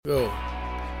Go.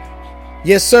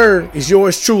 Yes, sir. It's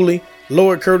yours truly,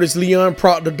 Lord Curtis Leon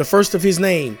Proctor, the first of his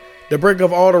name, the breaker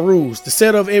of all the rules, the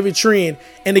setter of every trend,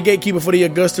 and the gatekeeper for the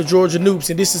Augusta, Georgia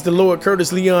Noops. And this is the Lord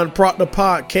Curtis Leon Proctor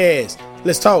podcast.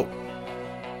 Let's talk.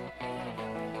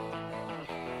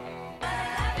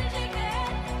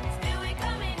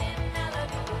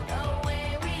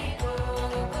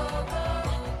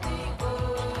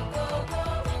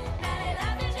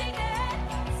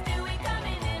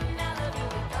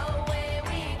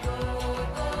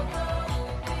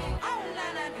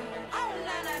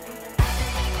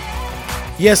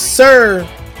 Yes, sir.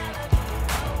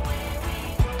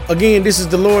 Again, this is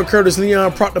the Lord Curtis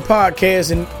Leon Proctor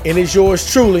podcast, and it's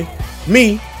yours truly,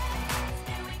 me.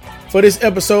 For this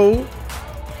episode,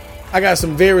 I got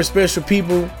some very special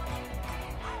people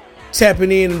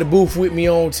tapping in the booth with me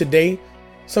on today.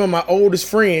 Some of my oldest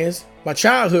friends, my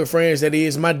childhood friends, that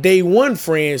is, my day one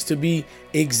friends to be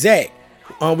exact.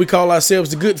 We call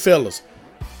ourselves the Good Fellas.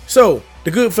 So,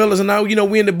 the Good Fellas, and now,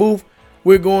 we in the booth.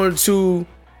 We're going to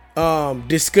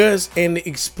discuss and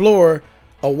explore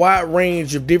a wide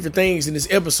range of different things in this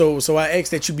episode. So I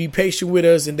ask that you be patient with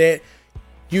us and that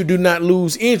you do not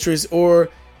lose interest or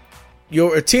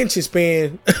your attention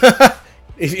span.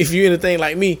 if you're anything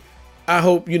like me, I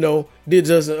hope this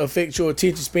doesn't affect your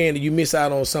attention span and you miss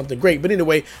out on something great. But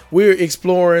anyway, we're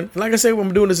exploring. Like I said, what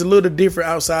I'm doing is a little different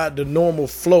outside the normal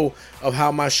flow of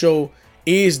how my show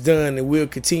is done and will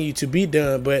continue to be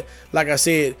done. But like I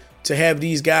said, to have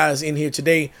these guys in here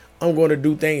today, I'm going to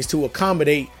do things to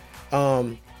accommodate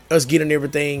us getting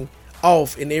everything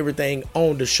off and everything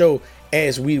on the show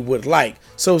as we would like.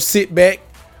 So sit back,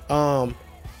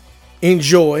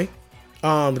 enjoy,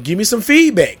 give me some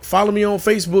feedback. Follow me on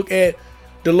Facebook at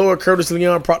the Lord Curtis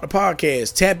Leon Proctor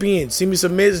Podcast. Tap in, send me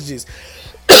some messages.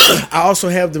 I also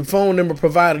have the phone number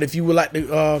provided if you would like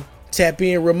to tap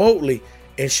in remotely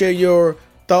and share your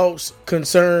thoughts,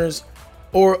 concerns,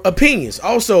 or opinions.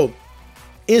 Also,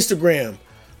 Instagram,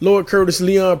 Lord Curtis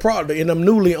Leon Proctor, and I'm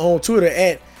newly on Twitter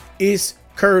at it's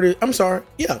Curtis. I'm sorry,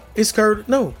 it's Curtis.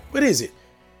 No, what is it?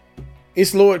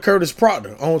 It's Lord Curtis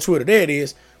Proctor on Twitter. There it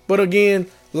is. But again,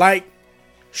 like,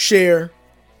 share,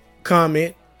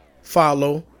 comment,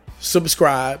 follow,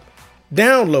 subscribe,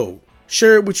 download,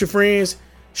 share it with your friends,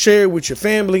 share it with your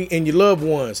family and your loved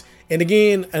ones. And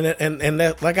again, and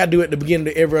that, like I do at the beginning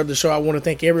of every other show, I want to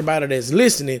thank everybody that's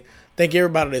listening. Thank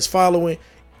everybody that's following.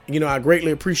 I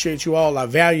greatly appreciate you all. I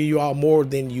value you all more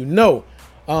than you know.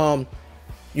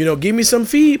 Give me some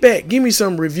feedback. Give me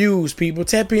some reviews, people.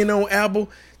 Tap in on Apple.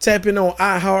 Tap in on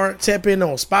iHeart. Tap in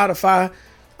on Spotify.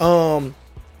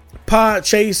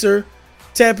 Podchaser.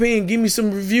 Tap in. Give me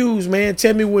some reviews, man.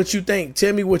 Tell me what you think.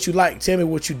 Tell me what you like. Tell me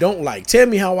what you don't like. Tell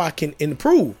me how I can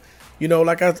improve.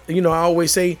 Like I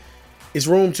always say, it's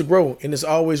room to grow, and it's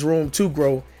always room to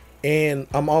grow. And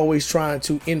I'm always trying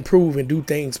to improve and do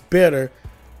things better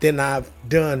than I've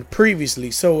done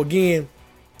previously. So again,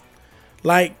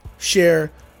 like,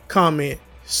 share, comment,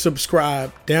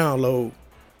 subscribe, download,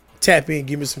 tap in,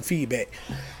 give me some feedback.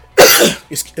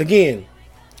 It's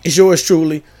yours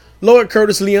truly, Lord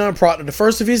Curtis Leon Proctor, the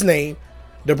first of his name,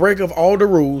 the breaker of all the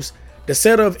rules, the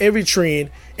setter of every trend,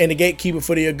 and the gatekeeper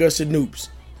for the Augusta Noops.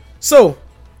 So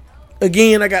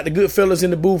again, I got the Good Fellas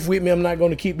in the booth with me. I'm not going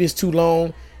to keep this too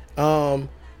long. I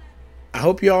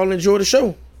hope you all enjoy the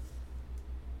show.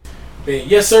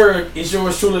 Yes, sir. It's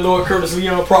yours truly, Lord Curtis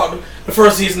Leon Proctor, the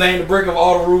first of his name, the breaker of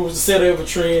all the rules, the setter of every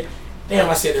trend. Damn,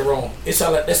 I said that wrong.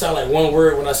 That sound like one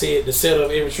word when I said the setter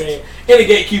of every trend and the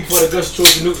gatekeeper for the Augusta,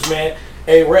 Georgia Noops, man.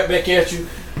 Hey, right back at you.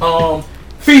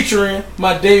 Featuring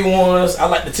my day ones. I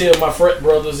like to tell my frat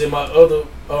brothers and my other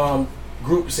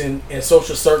groups and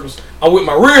social circles, I'm with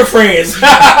my real friends. But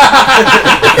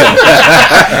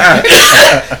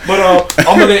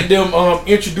I'm gonna let them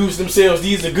introduce themselves.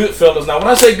 These are Good Fellas. Now, when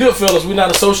I say Good Fellas, we're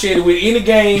not associated with any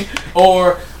gang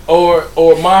or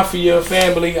mafia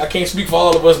family. I can't speak for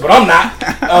all of us, but I'm not.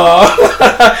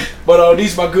 But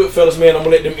these are my Good Fellas, man. I'm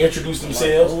gonna let them introduce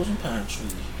themselves.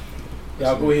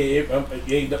 Y'all go ahead.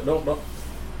 Don't.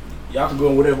 Y'all can go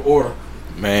in whatever order.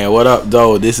 Man, what up,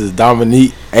 though? This is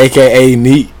Dominique, a.k.a.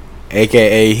 Neat,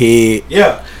 a.k.a. Head.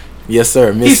 Yeah. Yes,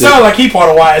 sir. He sound like he part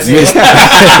of YSL.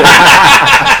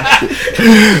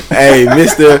 Hey,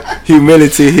 Mr.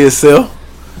 Humility himself.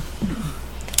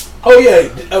 Oh, yeah.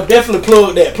 Definitely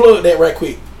plug that right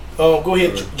quick. Go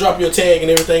ahead, drop your tag and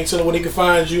everything so that when they can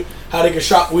find you, how they can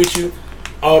shop with you,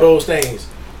 all those things.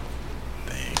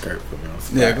 Dang, Kurt put me on.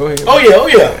 Yeah, go ahead. Oh yeah.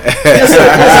 Yes, sir.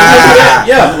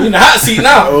 Yeah, we in the hot seat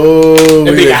now. Oh,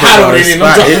 it be hot over there.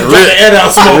 I'm dropping the air down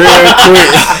smoke.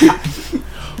 Real quick.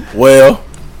 Well,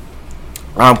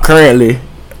 I'm currently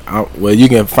Well, you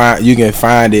can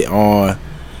find it on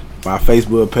my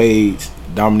Facebook page,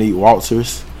 Dominique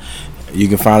Walters. You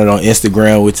can find it on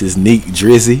Instagram, which is Neek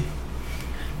Drizzy,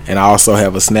 and I also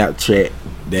have a Snapchat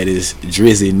that is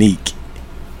Drizzy Neek.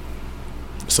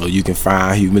 So you can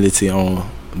find humility on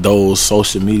those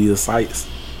social media sites.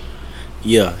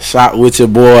 Yeah, shot with your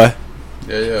boy.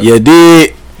 Yeah. You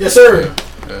did. Yes, sir.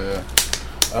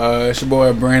 It's your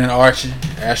boy Brandon Archie,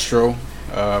 Astro,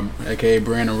 aka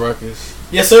Brandon Ruckus.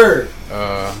 Yes, sir.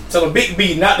 Tell him Big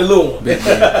B, not the little one. Big B.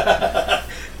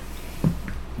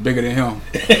 Bigger than him.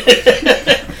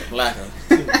 Blacker.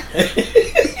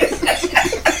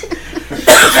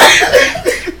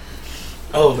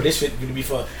 Oh, but this shit gonna be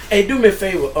fun. Hey, do me a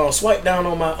favor. Swipe down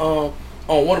on my on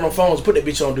one of my phones. Put that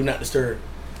bitch on Do Not Disturb.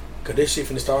 Cause this shit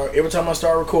finna start. Every time I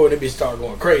start recording, that bitch start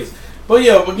going crazy. But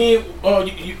yeah, again,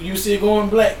 you see it going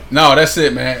black? No, that's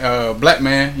it, man. Black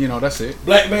man, that's it.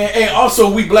 Black man. Hey,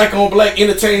 also we Black on Black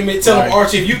Entertainment. Tell them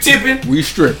Archie, if you tipping, we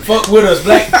strip. Fuck with us.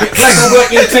 Black on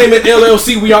Black Entertainment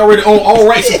LLC. We already own all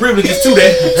rights and privileges to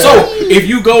that. So if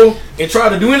you go and try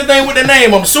to do anything with the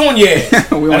name, I'm suing you.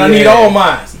 And I need all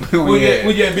mine. We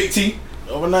get Big T.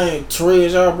 My name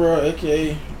Terez Albro,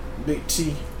 aka Big T.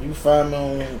 You can find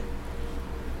me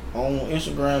on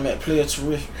Instagram at Player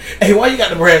Terrific. Hey, why you got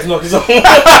the brass knuckles on? Where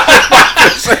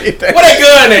that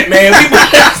gun at, man?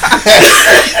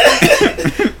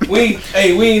 We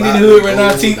ain't in the hood right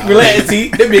now. T, relax, T.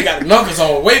 That bitch got the knuckles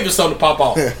on, waiting for something to pop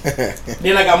off.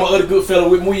 Then I got my other good fella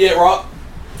with me at Rock.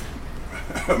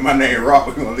 My name Rock.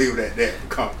 We're gonna leave it at that.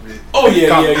 Oh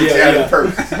yeah.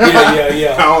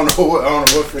 Yeah. I don't know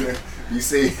what finna be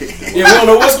said. Yeah, we don't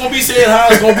know what's gonna be said, how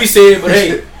it's gonna be said, but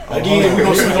hey. Again, we're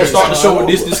gonna start the show with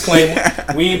this disclaimer.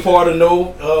 We ain't part of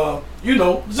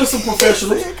just some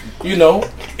professionals,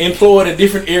 employed in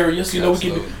different areas.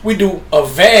 We do a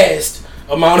vast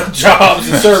amount of jobs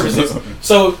and services.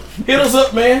 So hit us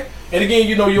up, man. And again,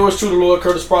 yours truly, Lord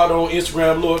Curtis Proctor on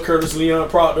Instagram, Lord Curtis Leon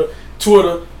Proctor,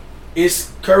 Twitter.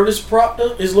 It's Curtis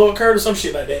Proctor, it's Lord Curtis, some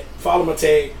shit like that. Follow my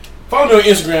tag. Follow me on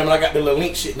Instagram, and I got the little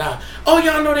link shit now. Oh,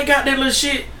 y'all know they got that little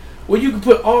shit where you can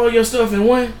put all your stuff in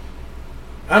one.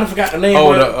 I done forgot the name.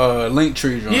 Oh, the link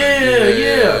tree.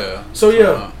 Yeah. So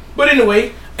yeah. But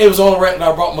anyway, it was all right that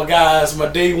I brought my guys, my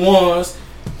day ones.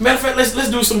 Matter of fact,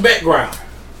 let's do some background.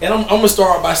 And I'm gonna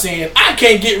start by saying I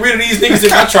can't get rid of these niggas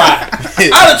if I try.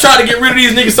 I done tried to get rid of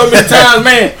these niggas so many times,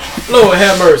 man. Lord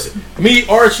have mercy. Me,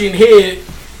 Archie, and Head,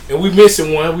 and we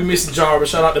missing one. We missing Jarvis.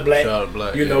 Shout out to Black.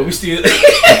 We still.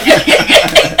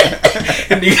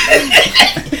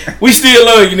 We still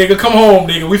love you, nigga. Come home,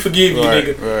 nigga. We forgive you,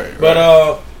 nigga. Right.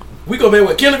 But we go back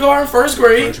with kindergarten, first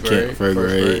grade. First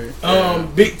grade.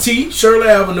 Big T, Shirley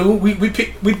Avenue. We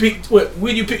picked what?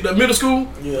 When you picked up middle school?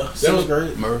 Yeah, sixth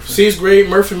grade. Murphy. 6th grade,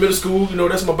 Murphy Middle School.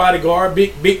 That's my bodyguard.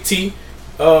 Big T,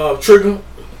 Trigger.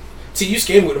 T, you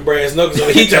scared with them brass knuckles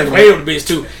on. He just played with the bitch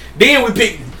too. Then we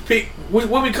picked.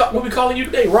 What we calling you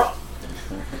today, Rock?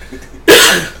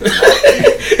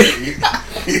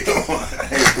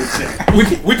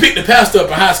 we picked the pastor up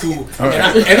in high school,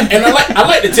 and I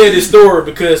like to tell this story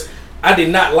because I did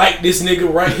not like this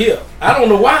nigga right here. I don't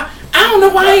know why.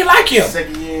 I ain't like him.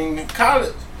 Second year in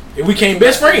college, and we became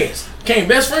best friends. I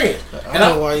don't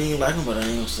know why you ain't like him, but I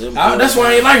ain't say that's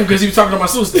why I ain't like him, because he was talking to my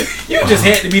sister. You just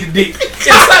had to be the dick.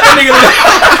 Yeah, slap that nigga.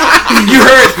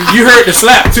 You heard the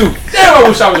slap too. Damn, I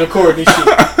wish I was recording this shit.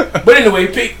 But anyway,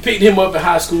 picked him up in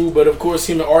high school. But of course,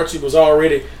 him and Archie was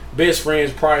already best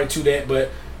friends prior to that. But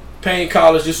Payne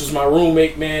College, this was my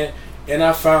roommate, man, and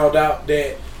I found out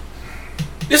that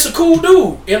this a cool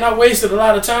dude, and I wasted a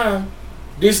lot of time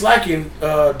disliking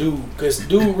dude, because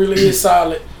dude really is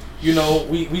solid.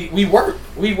 We work,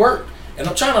 and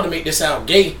I'm trying not to make this sound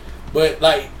gay, but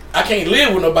like I can't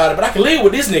live with nobody, but I can live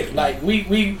with this nigga. Like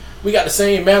we got the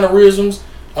same mannerisms,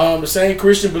 the same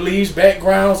Christian beliefs,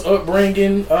 backgrounds,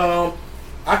 upbringing.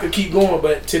 I could keep going,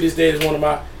 but to this day is one of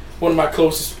my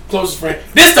closest friends.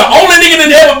 This the only nigga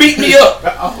that ever beat me up,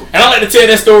 and I like to tell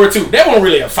that story too. That wasn't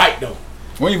really a fight though.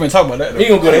 We ain't even talk about that. We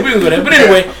ain't gonna go there. But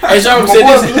anyway, as y'all said,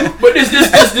 just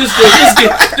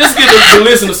get the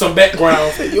listener some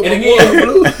background. And again,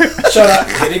 shout out.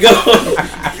 There they go.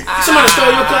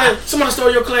 Somebody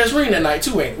stole your class ring that night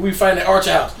too, ain't we? Find that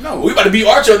Archer house. No, we about to beat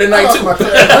Archer that night too. That's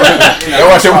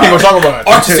why I said we ain't gonna talk about it.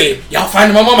 Archer said, y'all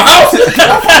finding my mama's house.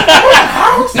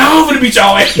 Now I'm gonna beat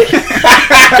y'all ass.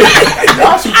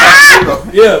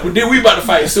 Yeah, but then we about to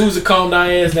fight. Susan, calm down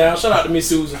ass down. Shout out to Miss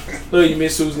Susan. Love you,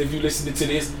 Miss Susan, if you listening to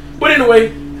this. But anyway,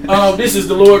 this is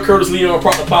the Lord Curtis Leon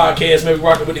Proctor podcast. Maybe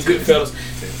rocking with the good fellas.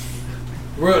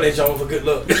 Rub that y'all for good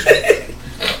luck.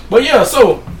 But yeah,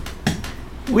 so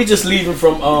We just leaving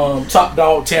from Top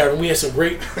Dog Tavern. We had some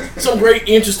great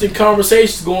interesting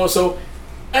conversations going. So,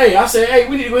 hey, I said, hey,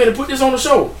 we need to go ahead and put this on the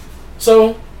show.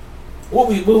 So, what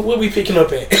we picking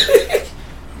up at? I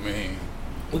mean,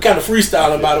 we kind of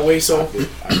freestyling, by the way. So,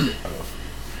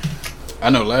 I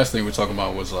know last thing we were talking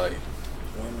about was like,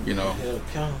 you know,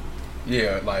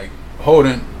 yeah, like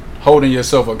holding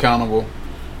yourself accountable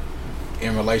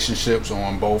in relationships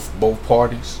on both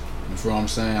parties. You feel what I'm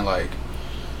saying? Like,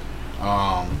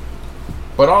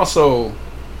 but also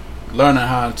learning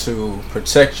how to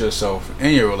protect yourself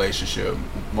in your relationship,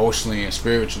 emotionally and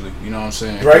spiritually. You know what I'm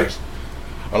saying? Right.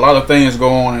 A lot of things go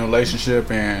on in a relationship,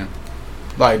 and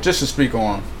like, just to speak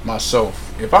on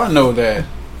myself, if I know that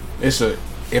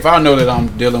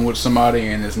I'm dealing with somebody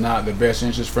and it's not the best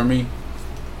interest for me,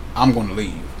 I'm going to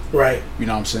leave. Right. You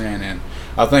know what I'm saying? And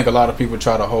I think a lot of people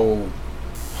try to hold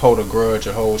a grudge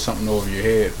or hold something over your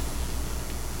head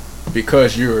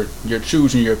because you're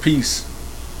choosing your peace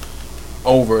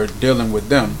over dealing with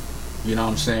them. You know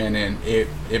what I'm saying? And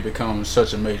it becomes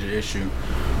such a major issue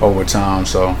over time.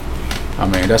 So, I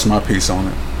mean, that's my piece on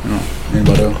it. You know,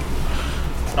 anybody else?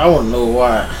 I want to know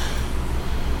why.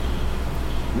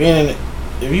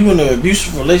 If you in an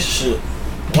abusive relationship,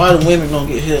 why the women don't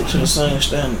get held to the same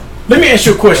standard? Let me ask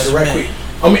you a question right quick.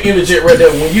 I'm gonna interject right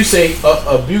there. When you say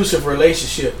abusive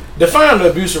relationship, define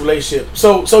the abusive relationship.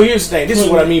 So here's the thing. This is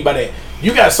what I mean by that.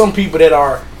 You got some people that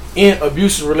are in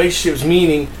abusive relationships,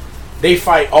 meaning they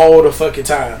fight all the fucking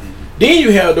time. Then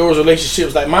you have those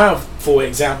relationships like mine, for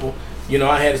example. You know,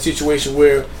 I had a situation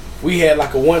where we had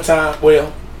like a one time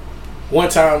for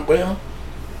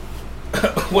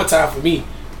me,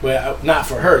 but not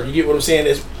for her. You get what I'm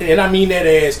saying? And I mean that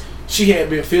as she had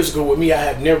been physical with me. I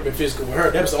have never been physical with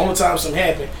her. That was the only time something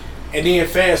happened. And then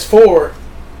fast forward,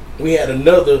 we had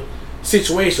another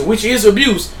situation, which is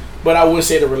abuse, but I wouldn't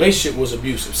say the relationship was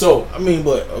abusive. So I mean,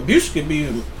 but abuse could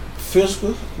be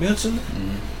physical, mentally.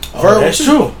 Oh, that's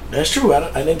true. That's true.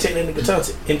 I didn't take that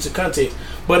into context.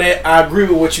 But I agree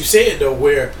with what you said, though,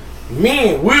 where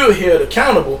men will held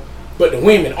accountable, but the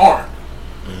women aren't.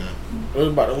 What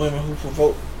about the women who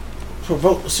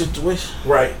provoke the situation?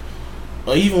 Right.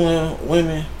 Or even when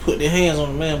women put their hands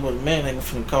on the man, but the man ain't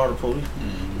finna call the police.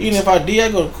 Even if I did,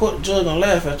 I go to court, the judge gonna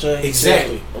laugh at you.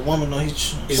 Exactly. A woman know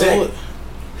he's exactly. So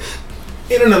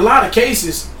and in a lot of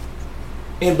cases,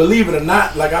 and believe it or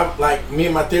not, like me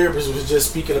and my therapist was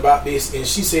just speaking about this, and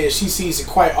she said she sees it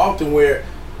quite often where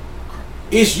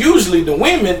it's usually the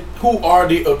women who are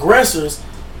the aggressors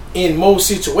in most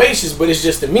situations, but it's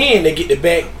just the men that get the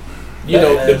back.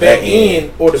 The back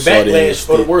end or the backlash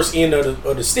or the worst end of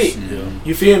the stick. Yeah.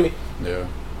 You feel me? Yeah.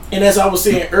 And as I was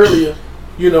saying earlier,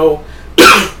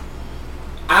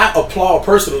 I applaud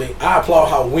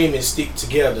how women stick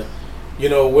together.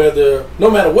 No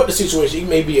matter what the situation, it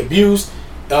may be abuse,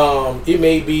 it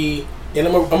may be, and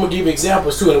I'm gonna give you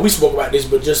examples too. And we spoke about this,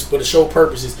 but just for the show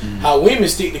purposes, how women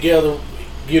stick together.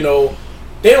 They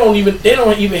don't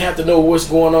even have to know what's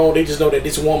going on. They just know that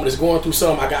this woman is going through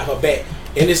something. I got her back.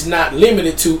 And it's not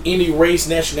limited to any race,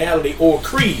 nationality, or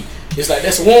creed. It's like,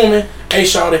 that's a woman. Hey,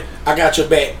 shawty, I got your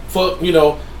back. For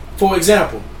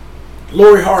example,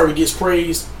 Lori Harvey gets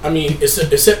praised. I mean,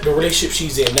 except the relationship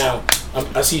she's in now.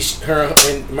 I see her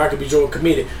and Michael B. Jordan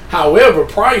committed. However,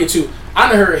 prior to, I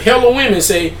done heard hella women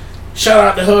say, shout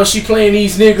out to her. She playing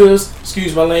these niggas.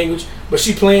 Excuse my language. But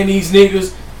she playing these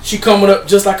niggas. She coming up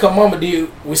just like her mama did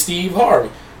with Steve Harvey.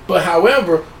 But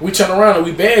however, we turn around and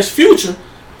we bash Future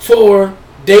for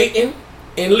dating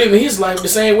and living his life the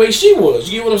same way she was.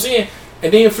 You get what I'm saying?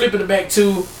 And then flipping it back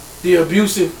to the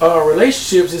abusive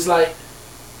relationships, it's like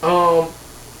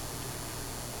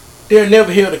they're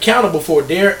never held accountable for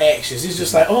their actions. It's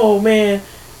just like, oh man,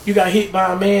 you got hit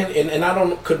by a man, and I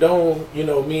don't condone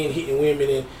men hitting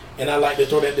women, and I like to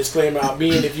throw that disclaimer out.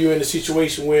 Being if you're in a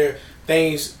situation where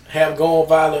things have gone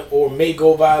violent or may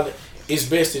go violent, it's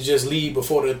best to just leave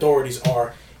before the authorities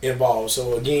are involved.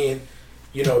 So again,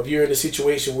 if you're in a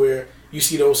situation where you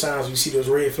see those signs, you see those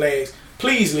red flags,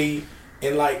 please leave.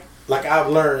 And like I've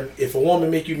learned, if a woman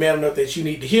make you mad enough that you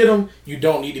need to hit them, you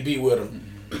don't need to be with them.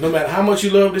 No matter how much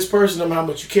you love this person, no matter how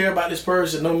much you care about this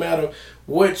person, no matter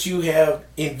what you have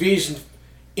envisioned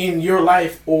in your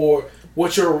life or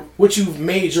what you've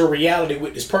made your reality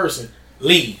with this person,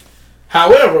 leave.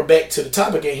 However, back to the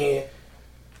topic at hand,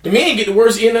 the man get the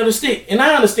worst end of the stick. And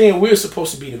I understand we're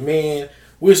supposed to be the man.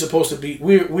 We're supposed to be,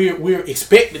 we're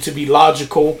expected to be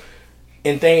logical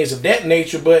and things of that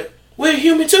nature, but we're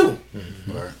human too.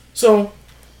 Right. So,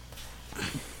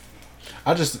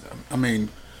 I look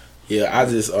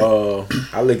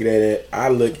at it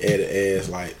as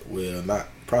like, well, not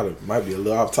probably might be a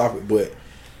little off topic, but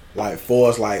like for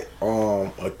us, like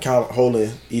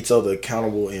holding each other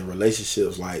accountable in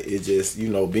relationships, like it just, you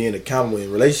know, being accountable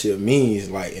in relationship means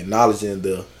like acknowledging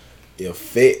the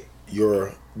effect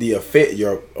your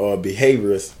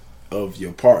behaviors of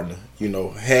your partner. You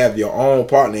know, have your own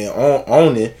partner and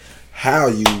owning how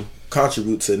you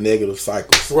contribute to negative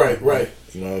cycles. Right.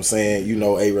 You know what I'm saying? You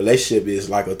know, a relationship is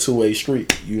like a two-way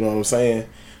street. You know what I'm saying?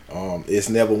 It's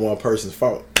never one person's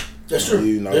fault. That's true.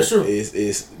 You know, that's true.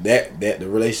 It's that the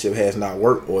relationship has not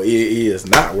worked or it is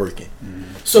not working. Mm-hmm.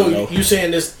 So you know? you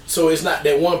saying this? So it's not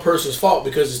that one person's fault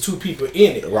because there's two people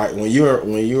in it. Right. When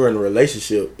you're in a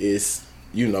relationship, it's,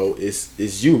 you know,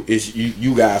 it's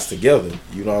you guys together.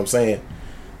 You know what I'm saying?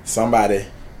 Somebody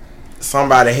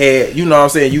had, you know what I'm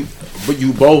saying, but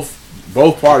you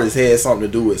both parties had something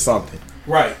to do with something.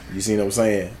 Right. You see what I'm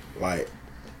saying? Like,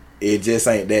 it just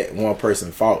ain't that one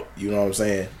person's fault. You know what I'm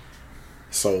saying?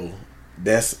 So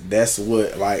that's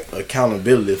what, like,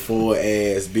 accountability for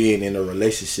as being in a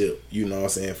relationship, you know what I'm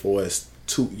saying, for as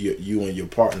to you and your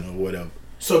partner or whatever.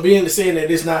 So being saying that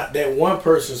it's not that one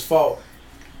person's fault,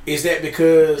 is that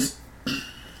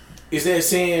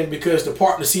saying because the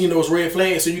partner seen those red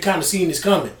flags, so you kind of seen this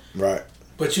coming? Right.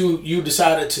 But you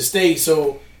decided to stay,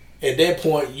 so at that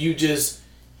point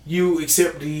you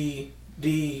accept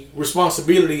the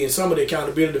responsibility and some of the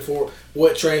accountability for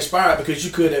what transpired, because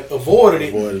you could have avoided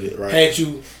it right. had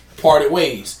you parted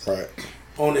ways. Right.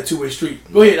 On the two-way street.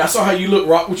 Go ahead. I saw how you look,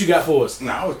 Rock. What you got for us?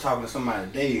 Now, I was talking to somebody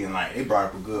today, and like they brought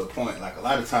up a good point. Like a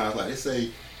lot of times, like they say,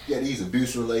 yeah, these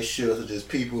abusive relationships are just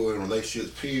people in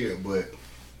relationships, period. But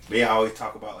they always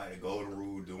talk about like the golden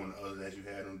rule, doing to others as you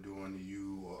had them doing to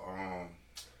you, or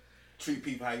treat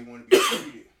people how you want to be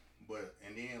treated. But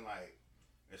and then like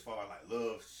as far as like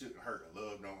love shouldn't hurt, or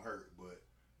love don't hurt. But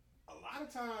a lot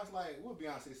of times, like what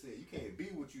Beyonce said, you can't be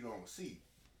what you don't see.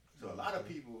 So a lot of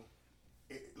people.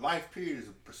 Life period is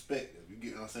a perspective. You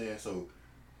get what I'm saying? So,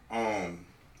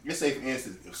 let's say for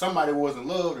instance, if somebody wasn't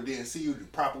loved or didn't see you the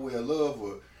proper way of love,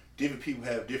 or different people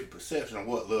have different perception of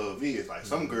what love is. Like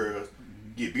some girls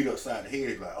get beat upside the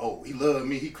head, like, oh, he loved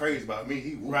me, he crazy about me,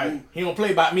 he woo. Right. He don't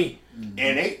play about me.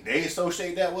 And they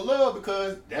associate that with love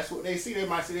because that's what they see. They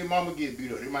might see their mama get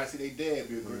beat up. They might see their dad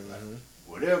be a great, like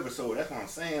whatever. So that's what I'm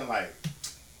saying. Like.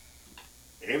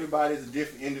 Everybody's a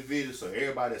different individual, so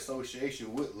everybody's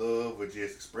association with love or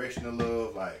just expression of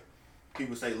love, like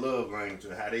people say love language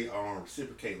or how they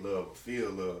reciprocate love or feel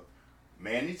love.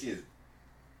 Man, it's just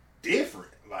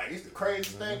different. Like it's the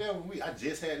craziest thing ever. I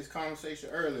just had this conversation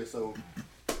earlier, so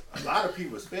a lot of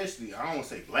people, especially I don't want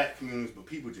to say black communities, but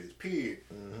people just period,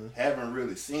 haven't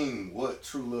really seen what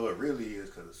true love really is.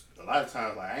 Because a lot of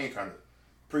times, like I ain't trying to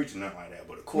preach or nothing like that,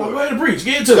 but of course, no, go ahead and preach.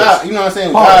 Get into God, it. you know what I'm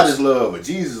saying? Pause. God is love, or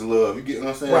Jesus is love. You get what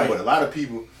I'm saying? Right. But a lot of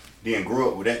people didn't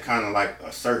grow up with that kind of like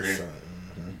a certain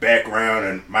background,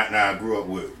 and might not grew up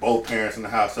with both parents in the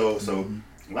household. So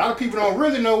a lot of people don't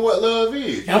really know what love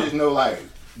is. You just know like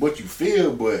what you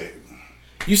feel. But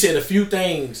you said a few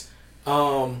things.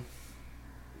 To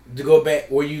go back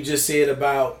where you just said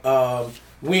about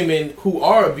women who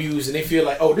are abused and they feel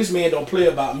like, oh, this man don't play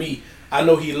about me. I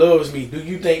know he loves me. Do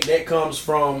you think that comes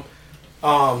from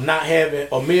not having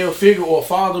a male figure or a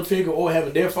father figure or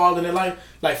having their father in their life,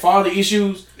 like father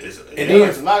issues? It's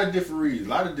a lot of different reasons,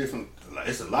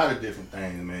 it's a lot of different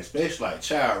things, man. Especially like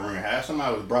child rearing. How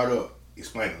somebody was brought up,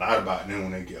 explain a lot about them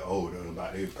when they get older,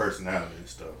 about their personality and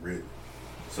stuff, really.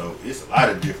 So it's a lot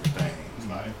of different things,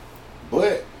 like.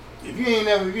 But if you ain't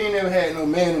never had no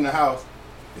man in the house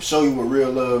to show you what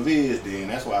real love is, then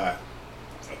that's why,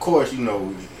 of course, you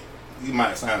know. You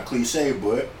might sound cliche,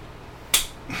 but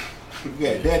you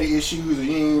got daddy issues or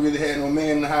you ain't really had no man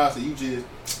in the house and you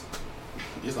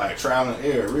it's like trial and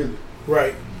error, really.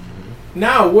 Right.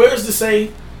 Now, where's the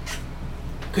say,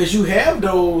 because you have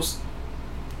those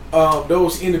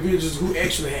individuals who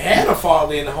actually had a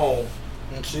father in the home.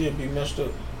 And still be messed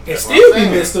up. That's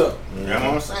what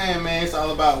I'm saying, man. It's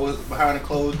all about what's behind the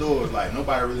closed doors. Like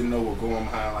nobody really know what's going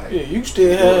behind. Like you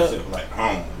still have like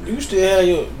home. You still have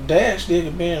your dad still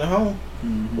can be in the home,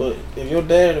 but if your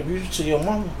dad abuses to your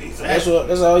mama, that's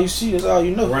all you see. That's all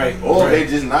you know. Right. Or they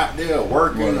just not there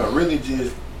working, or really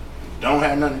just don't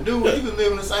have nothing to do with it. You can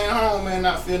live in the same home, man,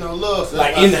 not feel no love. So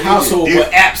like in the household,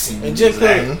 but absent. And just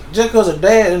because a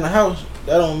dad in the house,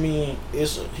 that don't mean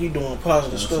he doing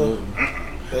positive stuff.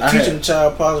 Teaching the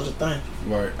child positive things.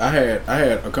 Right. I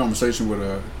had a conversation with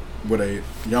a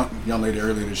young lady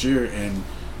earlier this year, and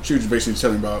she was basically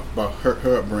telling me about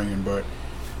her upbringing. But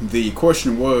the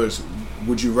question was,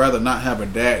 would you rather not have a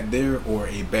dad there or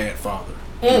a bad father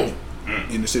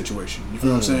in the situation? You feel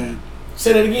what I'm saying?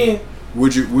 Say that again.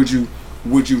 Would you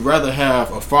would you rather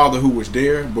have a father who was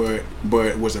there but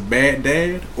was a bad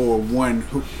dad, or one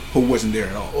who wasn't there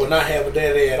at all? Or not have a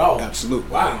daddy at all? Absolutely.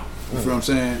 Wow. You feel what I'm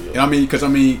saying? And I mean, because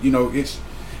you know, it's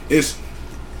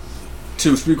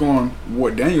to speak on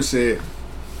what Daniel said.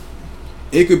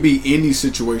 It could be any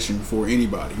situation for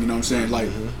anybody. You know what I'm saying? Like,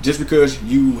 just because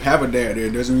you have a dad there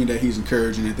doesn't mean that he's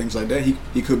encouraging and things like that.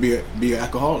 He could be an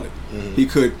alcoholic. He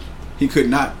could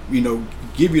not, you know,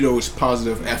 give you those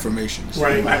positive affirmations.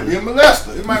 Right. It might be a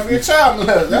molester. It might be a child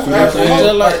molester. That's what Just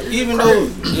I'm like, even though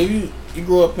if you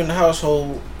grow up in a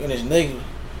household and it's negative,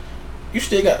 you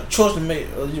still got a choice to make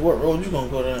what road you gonna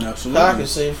go down. Absolutely. I can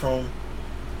say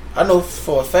I know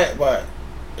for a fact about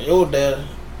your dad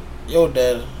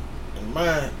and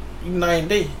mine, you 9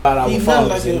 days. He nothing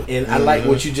like it. And I like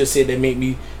what you just said. That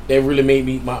really made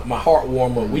me my heart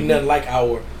warm up. We nothing like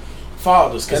our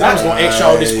fathers. Because I was gonna ask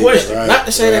y'all this question. Not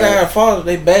to say that our fathers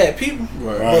they bad people,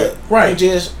 but we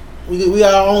just we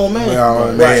our own man. We our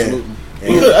own man.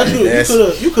 You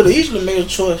could have easily made a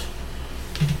choice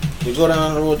to go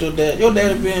down the road with your dad. Your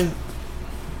dad have been,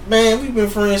 man, we've been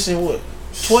friends since what,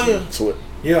 12?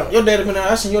 Yeah. Your dad have been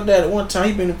out. I seen your dad at one time.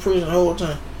 He been in prison the whole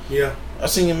time. Yeah. I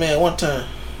seen your man one time.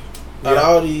 Out of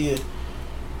all the years,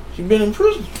 he been in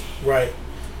prison. Right.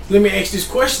 Let me ask this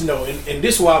question though, and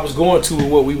this is what I was going to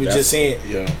and what we were just saying.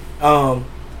 Yeah.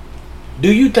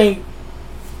 Do you think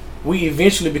we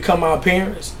eventually become our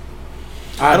parents?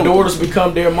 Our daughters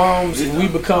become their moms, and we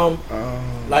become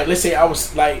like, let's say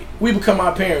we become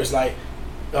our parents. Like,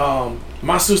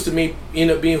 my sister may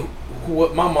end up being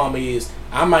what my mama is.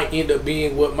 I might end up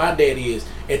being what my daddy is.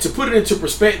 And to put it into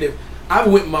perspective, I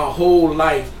went my whole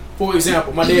life. For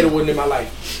example, my daddy wasn't in my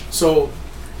life, so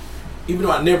even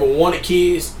though I never wanted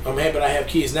kids, I'm happy that I have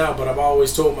kids now. But I've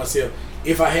always told myself,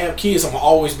 if I have kids, I'm gonna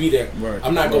always be there. Right.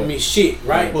 I'm not gonna miss shit,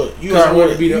 right? But you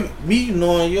already be there. Me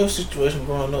knowing your situation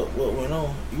growing up, what went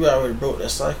on, you already broke that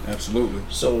cycle. Absolutely.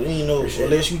 So you know,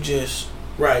 unless you just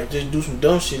do some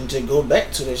dumb shit and just go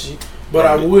back to that shit. But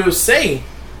I will say,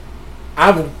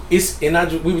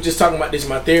 we were just talking about this,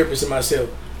 my therapist and myself.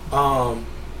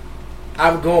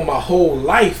 I've gone my whole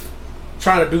life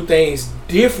trying to do things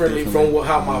differently from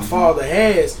how my father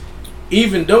has,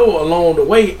 even though along the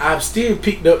way I've still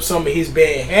picked up some of his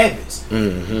bad habits.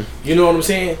 You know what I'm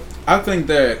saying? I think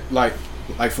that like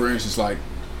for instance, like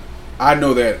I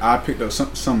know that I picked up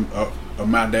some of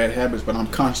my dad habits, but I'm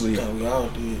constantly We all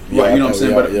did. you know what I'm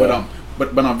saying.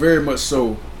 But I'm very much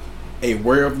so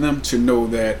aware of them to know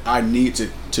that I need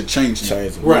to change them. You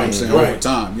know what I'm saying, over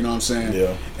time. You know what I'm saying.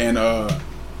 Yeah. And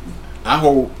I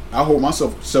hold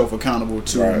myself accountable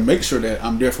to make sure that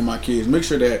I'm there for my kids. Make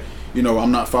sure that, you know,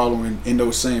 I'm not following in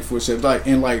those same footsteps. Don't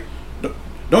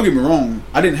get me wrong,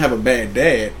 I didn't have a bad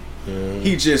dad.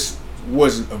 He just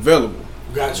wasn't available.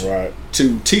 Gotcha. Right.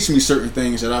 To teach me certain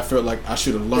things that I felt like I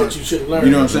should have learned. That you should have learned.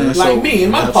 You know what I'm saying? Like me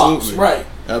and my pops. Right.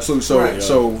 Absolutely.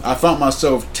 So I found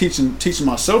myself teaching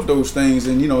myself those things,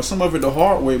 and you know, some of it the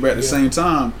hard way, but at the same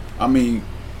time, I mean,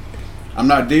 I'm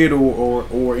not dead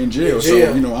or in jail, so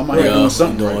you know, I might have doing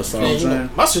something. You know what I'm saying?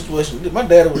 My situation, my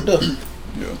dad was tough.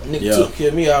 Nigga took care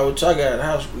of me out, which I got out of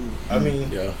high school. I mean,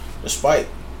 despite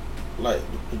like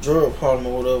the drug problem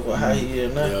or whatever, how he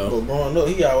is now. But growing up,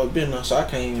 he always been there, so I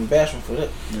can't even bash him for that.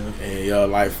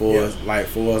 And like for us,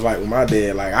 like with my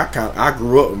dad, like I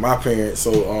grew up with my parents,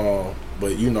 so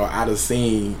but you know, I done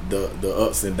seen the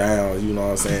ups and downs, you know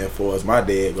what I'm saying, for as my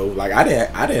dad go. Like I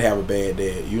didn't have a bad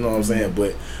dad, you know what I'm saying,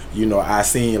 but you know, I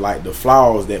seen like the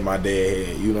flaws that my dad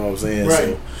had, you know what I'm saying.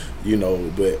 So, you know,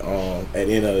 but at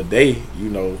the end of the day, you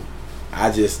know,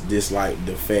 I just dislike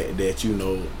the fact that, you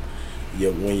know,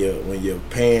 when your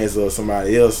parents or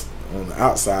somebody else on the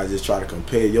outside just try to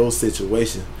compare your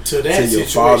situation to your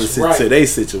father's to their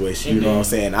situation, you know what I'm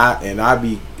saying.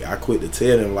 I quit to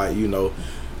tell them, like, you know,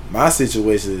 my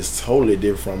situation is totally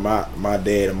different from my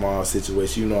dad and mom's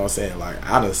situation, you know what I'm saying. Like,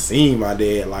 I done seen my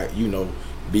dad, like, you know,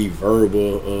 be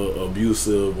verbal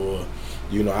abusive, or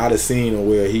you know, I done seen him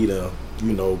where he done,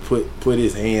 you know, put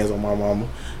his hands on my mama.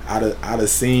 I done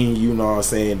seen, you know what I'm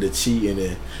saying, the cheating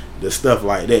and the stuff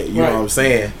like that, you know what I'm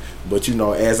saying. But you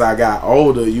know, as I got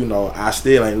older, you know, I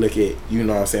still ain't look at, you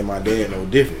know what I'm saying, my dad no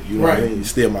different, you know what I mean.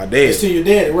 He's still my dad. It's still your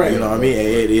dad, right? You know what I mean. And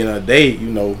at the end of the day, you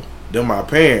know, them my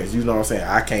parents, you know what I'm saying.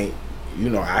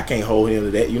 I can't hold him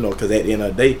to that, you know, because at the end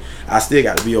of the day, I still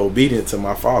got to be obedient to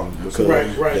my father, because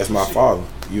that's my father.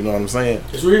 You know what I'm saying?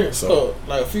 It's real. So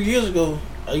like a few years ago,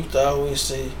 I used to always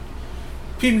say,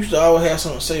 people used to always have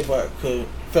something to say about it, because I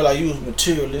felt like you was a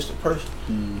materialistic person.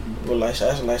 But like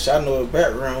I know the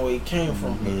background where he came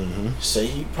from. Say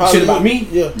he probably shit about me?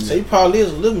 Yeah. Say he probably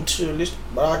is a little materialistic,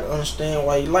 but I can understand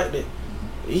why he like that.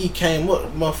 he came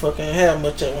up, motherfucker ain't have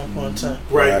much at one point in time.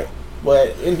 Right.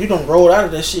 But you done rolled out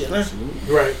of that shit, man.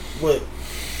 Right. But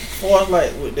as far as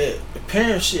like with that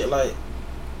parent shit, like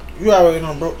you already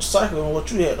done broke the cycle on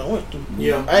what you had done went through.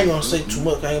 Yeah. I ain't gonna say too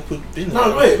much. I ain't put the business.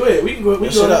 No, go ahead. We can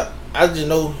go. I just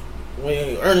know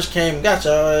when Ernest came and got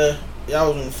y'all,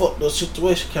 y'all was in a fucked up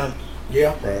situation, kind of.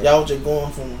 Yeah. Right. Y'all was just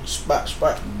going from spot to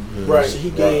spot. Right. So he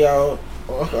gave y'all,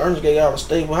 Uncle Ernest gave y'all a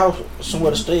stable house,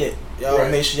 somewhere to stay at. Y'all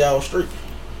made sure y'all was straight.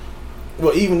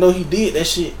 Well, even though he did that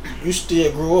shit, you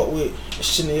still grew up with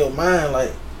shit in your mind,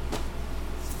 like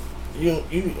you a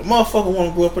motherfucker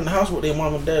want to grow up in the house with their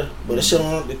mom and dad, but the shit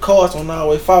on the cards don't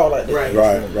always fall like that.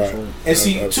 Right. And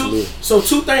see,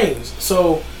 two things.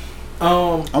 So, I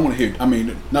want to hear. I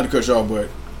mean, not to cut you off, but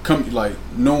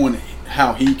knowing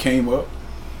how he came up.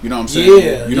 You know what I'm saying?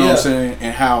 Yeah. You know what I'm saying,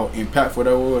 and how impactful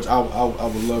that was. I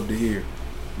would love to hear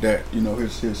that. You know,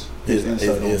 his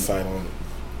insight on it.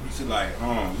 You see, like,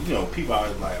 people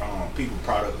always like, people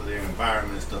product of their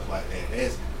environment and stuff like that.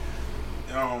 That's,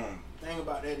 thing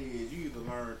about that is you either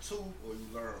learn to or you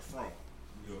learn from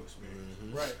your experience.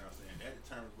 Mm-hmm. Right. You know what I'm saying? That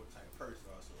determines what type of person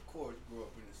you are. So, of course, you grew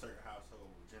up in a certain household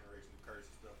with generational curse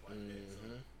and stuff like that.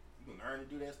 So, you can learn to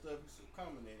do that stuff, you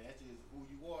succumb, and that's just who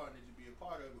you are, and then you be a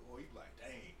part of it, or you be like,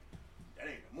 dang, that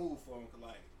ain't the move for them. Cause,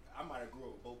 like, I might have grew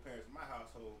up with both parents in my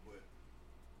household, but,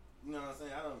 you know what I'm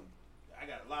saying? I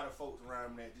got a lot of folks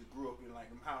around me that just grew up in like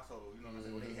them households, you know what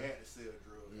I'm saying, where they had to sell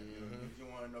drugs. And, you know, if you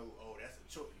want to know, that's a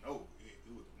choice. No, it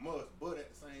was a must. But at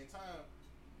the same time,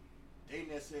 they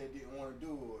necessarily didn't want to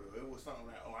do it. Or it was something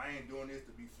like, I ain't doing this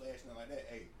to be flashing like that.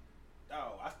 Hey,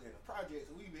 dog, I stay in the projects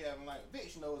and we be having like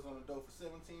eviction notice on the door for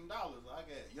 $17. I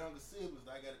got younger siblings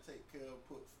I got to take care of,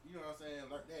 you know what I'm saying,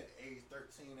 learned that at age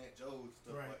 13 at Joe's and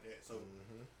stuff like that. So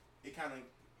it kind of,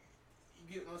 you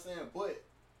get what I'm saying? But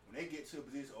when they get to a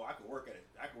position, I could work at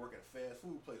a fast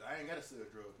food place. I ain't gotta sell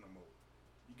drugs no more.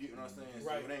 You get what I'm saying?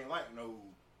 So it ain't like no.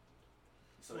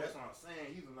 So that's what I'm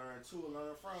saying. You can learn to or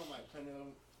learn from. Like plenty of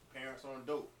them parents on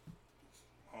dope.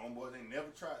 Homeboys ain't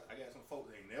never tried. I got some folks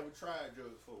that ain't never tried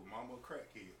drugs before. Mama a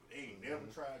crackhead, but they ain't never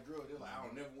tried drugs. They're like, I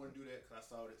don't never want to do that because I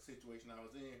saw that situation I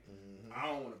was in.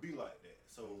 I don't want to be like that.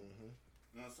 So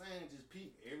you know what I'm saying? Just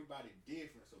everybody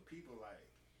different. So people like.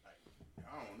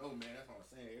 I don't know, man. That's what I'm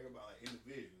saying. Everybody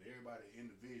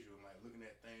individual, like looking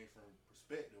at things from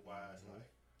perspective wise, like.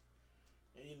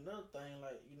 And another thing,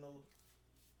 like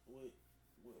with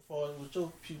as far as with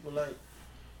your people, like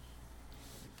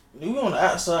we on the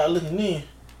outside looking in,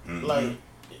 like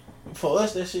for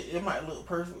us that shit it might look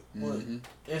perfect, but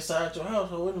inside your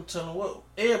household, we don't tell them what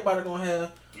everybody gonna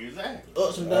have. Exactly.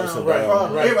 Ups and downs,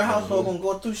 right. Every household gonna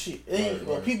go through shit.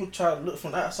 But people try to look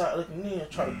from the outside looking in,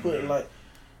 try to put it like.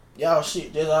 Y'all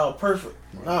shit just all perfect.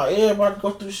 Nah, everybody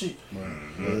go through shit.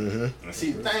 And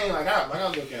see the thing, like I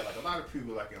look at like a lot of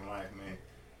people like in life, man.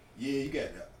 Yeah, you got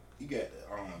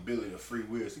the ability of free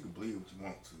will, so you can believe what you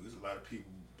want to. There's a lot of people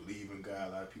who believe in God,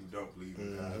 a lot of people don't believe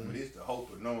in God, but it's the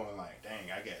hope of knowing, like, dang,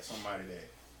 I got somebody that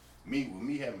with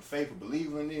me having faith or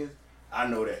believing in this, I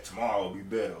know that tomorrow will be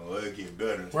better or it'll get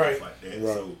better and stuff like that.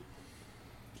 Right. So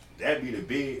that'd be the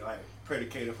big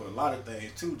predicator for a lot of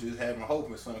things too, just having hope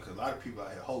in something, because a lot of people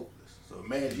out here hopeless. So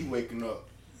imagine you waking up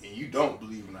and you don't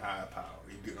believe in the higher power.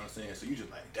 You get what I'm saying? So you just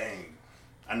like, dang,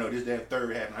 I know this, that,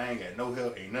 third happened. I ain't got no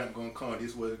help. Ain't nothing gonna come.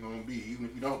 This is what it's gonna be. Even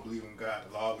if you don't believe in God,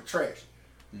 the law of attraction.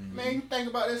 Man, you think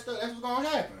about that stuff, that's what's gonna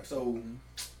happen. So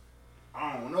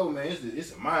I don't know, man.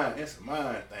 It's a mind thing.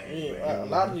 Yeah, man. A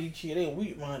lot of these kids, they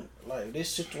weak, man. Like this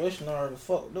situation already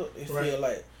fucked up. They feel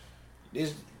like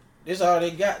this all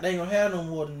they got. They ain't gonna have no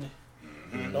more than that.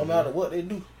 No matter what they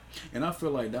do. And I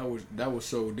feel like that was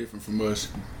so different from us.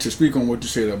 To speak on what you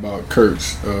said about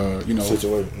Kurt's,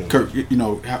 situation. Kurt,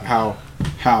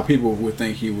 how people would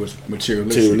think he was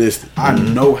materialistic. I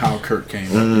know how Kurt came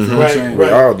up. You know what I'm saying? We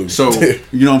all do. So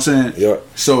you know what I'm saying? Yeah.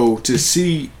 So to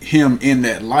see him in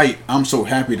that light, I'm so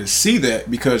happy to see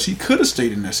that, because he could have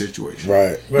stayed in that situation.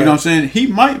 Right. You know what I'm saying? He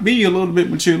might be a little bit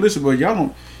materialistic, but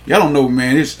y'all don't know,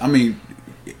 man.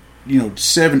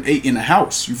 7, 8 in the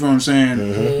house. You feel what I'm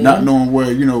saying? Not knowing where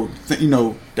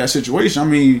that situation. I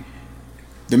mean,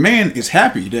 the man is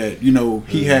happy that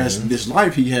he has this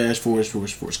life he has for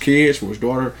his kids, for his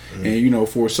daughter, and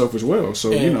for himself as well.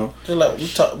 So just like we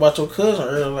talked about your cousin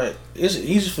earlier, like it's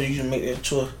easy for you to make that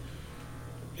choice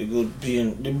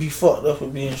to be fucked up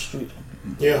and be in the street.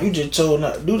 Yeah, you just told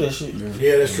not to do that shit.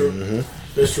 Yeah, that's true.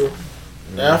 That's true.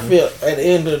 Now I feel at the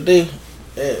end of the day,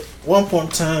 at one point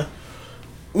in time,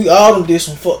 we all done did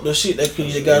some fucked up shit that could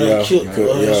have got him killed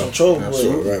or had some trouble.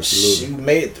 But he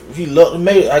made it. He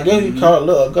made it. I guess you call it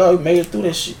love. God, he made it through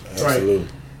that shit. Absolutely.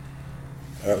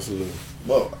 Absolutely.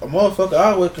 But a motherfucker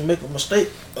always can make a mistake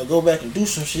or go back and do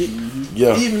some shit.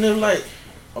 Yeah. Even if like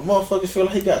a motherfucker feel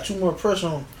like he got too much pressure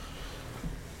on him.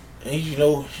 And he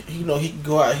can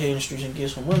go out here in the streets and get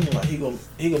some money. Like he gonna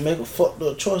make a fucked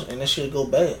up choice and that shit go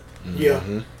bad. Yeah.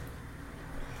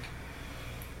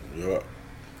 Yeah.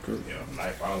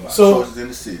 Life all about So- choices and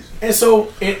decisions. And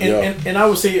so, and I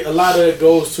would say a lot of it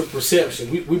goes to perception.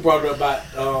 We brought it up about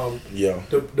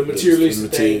the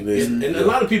materialistic thing, and a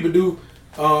lot of people do.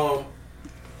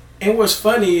 And what's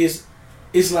funny is,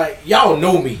 it's like y'all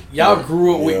know me, y'all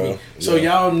grew up with me, so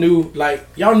y'all knew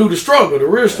the struggle, the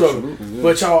real struggle. Absolutely,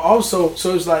 But y'all also,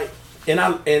 so it's like, and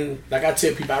like I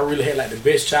tell people, I really had like the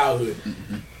best childhood.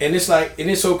 And it's like, and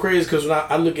it's so crazy because when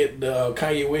I look at the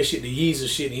Kanye West shit, the Yeezus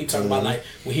shit, and he talking about like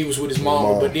when he was with his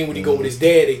mom, but then when he go with his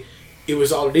daddy, it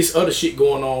was all this other shit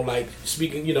going on, like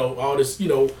speaking, all this,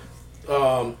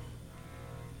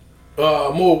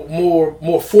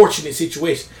 more fortunate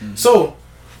situation. So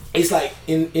it's like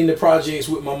in the projects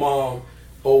with my mom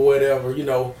or whatever,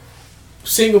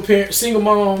 single parent, single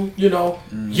mom, young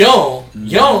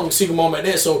single mom at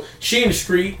that. So she in the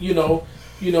street,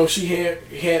 she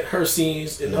had her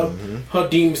sins and her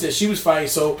demons that she was fighting.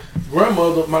 So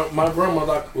grandmother, my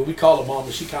grandmother, like what we call her mom,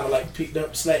 but she kind of like picked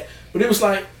up slack. But it was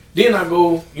like, then I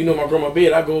go, my grandma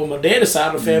bed, I go on my daddy's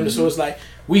side of the family. So it's like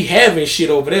we having shit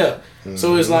over there.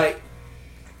 So it's like,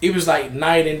 it was like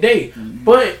night and day.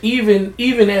 But even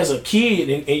as a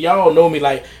kid, and y'all know me,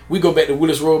 like we go back to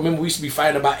Willis Road. Remember we used to be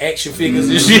fighting about action figures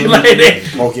and shit like that.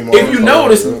 Pokemon. If you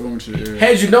notice,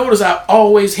 had you noticed, I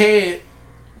always had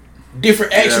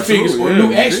different action figures or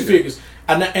new action figures.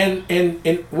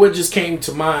 And what just came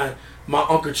to mind, my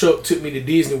Uncle Chuck took me to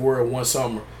Disney World one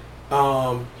summer.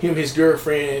 Him, his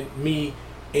girlfriend, me,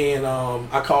 and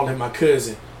I called him my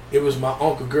cousin. It was my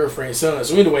uncle girlfriend's son.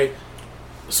 So anyway,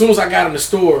 as soon as I got in the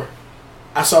store,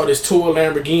 I saw this toy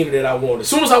Lamborghini that I wanted. As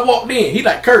soon as I walked in, he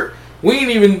like, Kurt,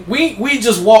 we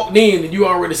just walked in and you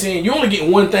already saying you only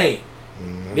getting one thing.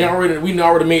 We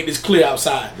already made this clear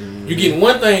outside. You're getting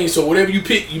one thing, so whatever you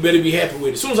pick, you better be happy with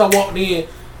it. As soon as I walked in,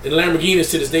 and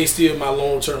Lamborghinis to this day still my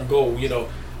long-term goal.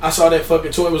 I saw that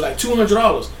fucking toy. It was like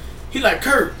 $200. He like,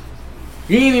 Kurt,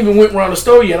 you ain't even went around the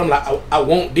store yet. I'm like, I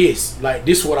want this. Like,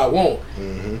 this is what I want.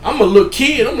 I'm a little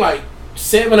kid. I'm like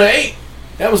 7 or 8.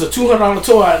 That was a $200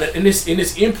 toy, and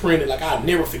it's imprinted. Like, I'll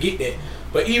never forget that.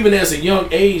 But even as a young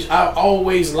age, I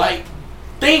always liked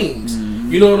things.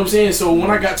 You know what I'm saying? So when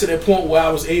I got to that point where I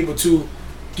was able to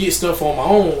get stuff on my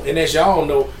own, and as y'all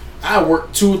know, I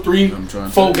worked 2 or 3,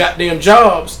 4 goddamn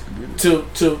jobs to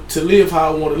live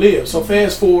how I want to live. So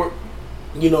fast forward,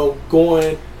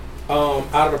 going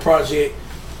out of the project,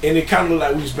 and it kind of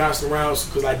like we was bouncing around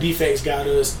because like defects got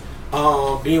us.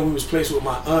 Then we was placed with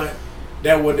my aunt.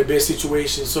 That wasn't the best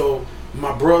situation. So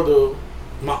my brother,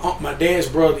 my dad's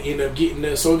brother, ended up getting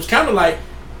us. So it was kind of like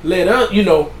let us,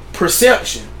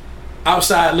 perception.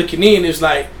 Outside looking in, it's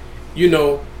like,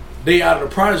 they out of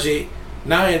the project.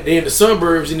 Now they're in the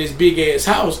suburbs in this big ass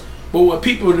house. But what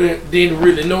people didn't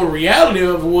really know the reality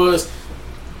of was,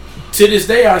 to this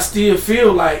day, I still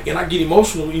feel like, and I get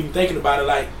emotional even thinking about it,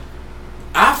 like,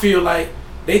 I feel like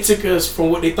they took us from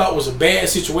what they thought was a bad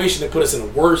situation and put us in a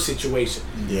worse situation.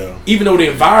 Yeah. Even though the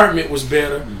environment was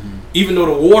better, even though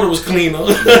the water was cleaner.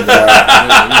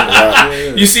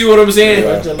 You see what I'm saying?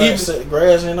 Even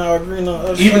grass in our green.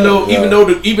 Even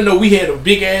though we had a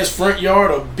big ass front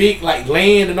yard, a big like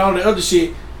land and all the other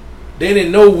shit, they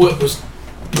didn't know what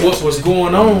was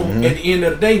going on at the end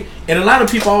of the day. And a lot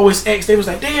of people always ask, they was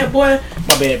like, "Damn boy,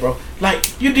 my bad, bro.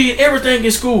 Like you did everything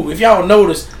in school." If y'all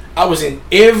noticed, I was in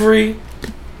every.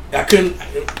 I couldn't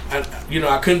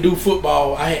do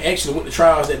football. I had actually went to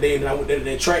trials that day, and I went to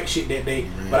that track shit that day.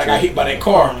 But I got hit by that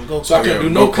car, so I couldn't do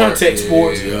no contact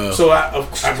sports. Yeah. So I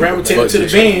gravitated to the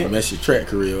band. That's your track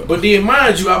career. But then,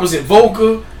 mind you, I was in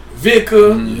Voca,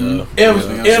 Vicar,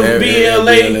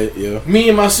 FBLA. Yeah. Me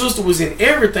and my sister was in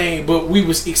everything, but we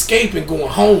was escaping, going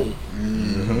home.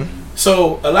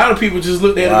 So a lot of people just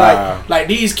looked at it like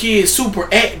these kids super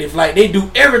active, like they do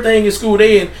everything in school,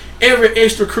 they in every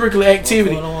extracurricular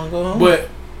activity, but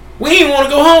we didn't want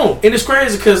to go home. And it's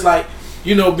crazy because like,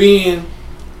 being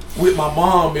with my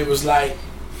mom, it was like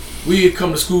we'd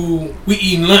come to school, we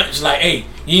eating lunch, like, hey,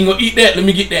 you ain't gonna eat that, let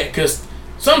me get that, because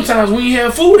sometimes we ain't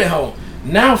have food at home.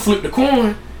 Now flip the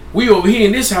coin, we over here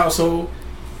in this household,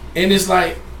 and it's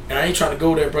like, and I ain't trying to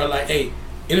go there, bro, like, hey,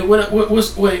 and what's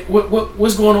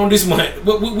going on this month?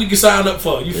 What we can sign up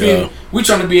for? You feel me? We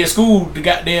trying to be at school to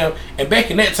goddamn. And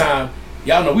back in that time,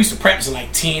 y'all know we used to practice at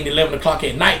like 10, 11 o'clock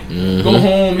at night. Go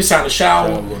home, it's time to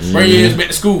shower, bring your ass back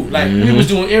to school. Like we was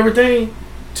doing everything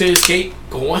to escape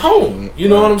going home. You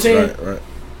know what I'm saying? Right.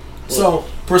 So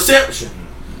perception.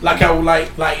 Like I would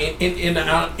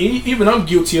even I'm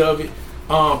guilty of it.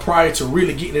 Prior to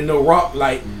really getting to know Rock,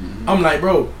 like I'm like,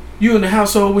 bro, you in the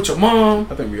household with your mom.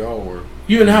 I think we all were.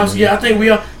 You in the house? Yeah, I think we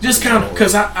all just kind of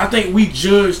because I think we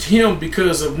judged him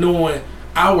because of knowing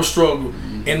our struggle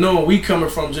and knowing we coming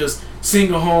from just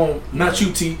single home. Not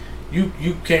you, T.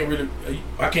 You can't really.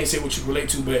 I can't say what you relate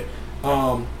to, but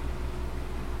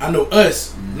I know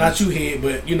us, not you, Head,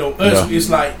 but you know us. Yeah. It's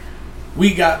like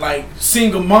we got like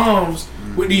single moms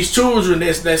with these children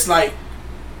that's like,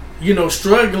 you know,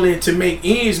 struggling to make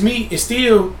ends meet and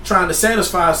still trying to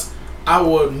satisfy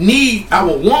our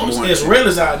wants as well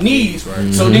as our needs.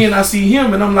 Right. So then I see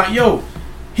him and I'm like, yo,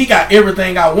 he got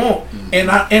everything I want.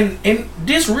 And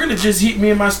this really just hit me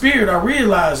in my spirit. I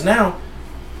realize now,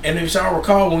 and if y'all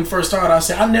recall when we first started, I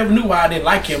said I never knew why I didn't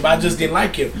like him, but I just didn't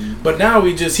like him. But now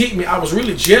it just hit me. I was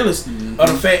really jealous of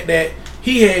the fact that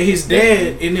he had his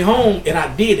dad in the home and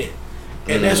I didn't.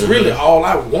 And that's really all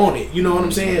I wanted. You know what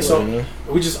I'm saying? So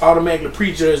we just automatically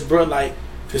prejudge, bro, like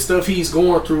the stuff he's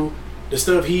going through, the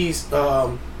stuff he's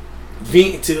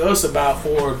venting to us about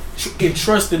or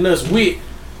entrusting us with.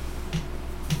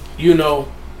 You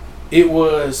know, it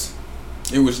was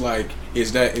like,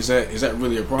 is that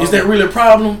really a problem? Is that really a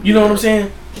problem? You know what I'm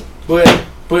saying?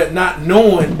 But not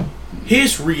knowing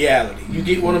his reality. You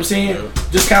get what I'm saying? Yeah.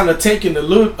 Just kind of taking a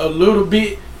little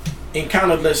bit and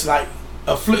kind of just like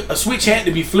a switch had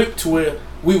to be flipped to where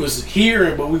we was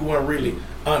hearing but we weren't really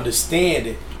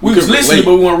understanding. We was listening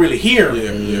but we weren't really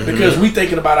hearing because we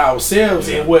thinking about ourselves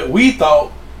and what we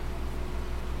thought.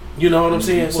 You know what I'm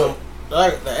saying? So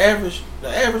like the average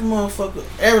motherfucker,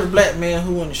 average black man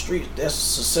who in the streets that's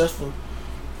successful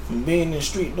from being in the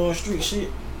street doing street shit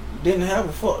didn't have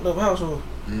a fucked up household.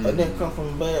 Or didn't come from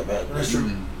a bad background. That's true.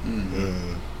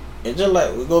 And just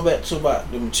like we go back to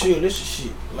about the materialistic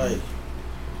shit, like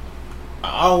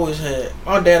I always had,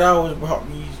 my dad always brought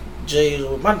me J's.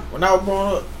 When I was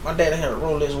growing up, my dad had a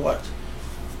Rolex watch.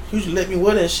 He used to let me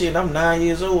wear that shit. And I'm 9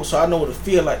 years old, so I know what it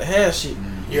feel like to have shit.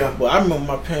 Yeah. But I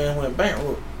remember my parents went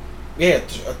bankrupt. They had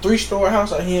a 3-story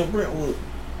house out here in Brentwood.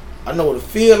 I know what it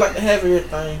feel like to have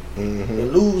everything. To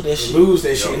lose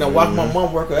that shit. And I watch my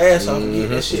mom work her ass off to get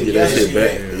that shit. Get that shit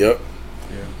back. Yep.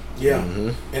 Yeah.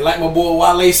 And like my boy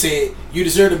Wale said, you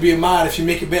deserve to be admired if you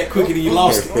make it back quicker than you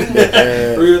lost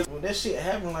it. When that shit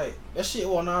happened, like, that shit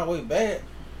wasn't always bad.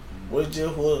 But it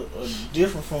just was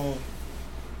different from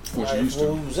what like, you used to.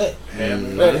 where we was at.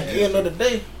 But at the end of the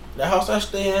day, the house I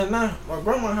stay in now, my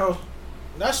grandma's house,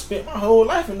 I spent my whole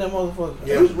life in that motherfucker.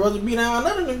 Yeah. I used to rather be down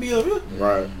under than be up here.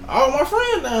 Right. All my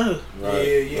friends down here.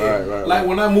 Right. Yeah. Right. Like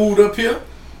when I moved up here,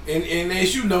 and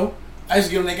as you know, I used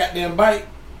to get on that goddamn bike,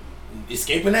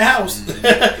 escaping the house.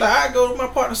 Like I go to my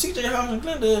partner CJ house in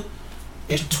Glendale.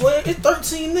 It's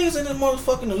 13 niggas in this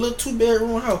motherfucking little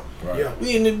 2-bedroom house. Right. Yeah.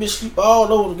 We in this bitch sleep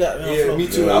all over the goddamn floor. Me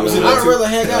too. Yeah. I was in there I'd too. rather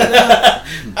have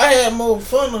goddamn. I had more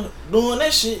fun doing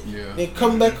that shit than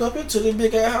coming back up into this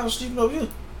big ass house sleeping over here.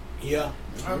 Yeah.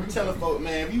 I be telling folks,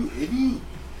 man, if you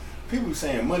people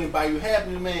saying money buy you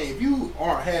happiness, man. If you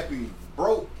aren't happy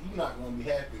broke, you're not gonna be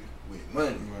happy with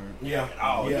money. Yeah. At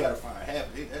all. Yeah. You gotta find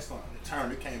happiness. That's not the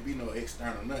term. It can't be no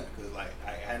external nothing. Cause like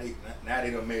now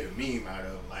they done made a meme out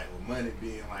of like with money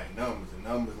being like numbers and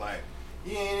numbers like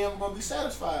you ain't ever gonna be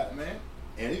satisfied, man.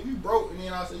 And if you broke and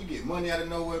then also you get money out of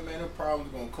nowhere, man, them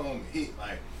problems are gonna come and hit.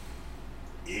 Like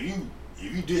if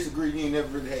you disagree, you ain't never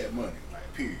really had money.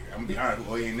 Period. I'm gonna be honest,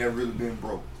 or you ain't never really been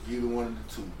broke. Either one of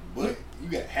the two. But you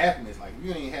got happiness. Like if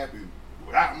you ain't happy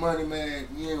without money, man,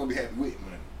 you ain't gonna be happy with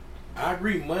money. I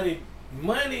agree.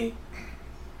 Money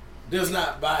does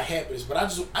not buy happiness. But I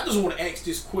just want to ask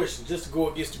this question, just to go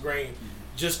against the grain,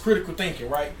 just critical thinking,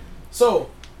 right?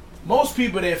 So most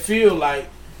people that feel like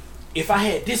if I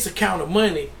had this amount of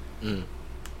money,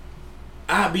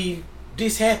 I'd be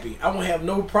this happy. I won't have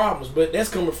no problems. But that's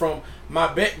coming from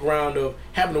my background of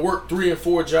having to work 3 and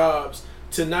 4 jobs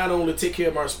to not only take care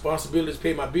of my responsibilities,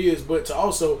 pay my bills, but to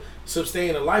also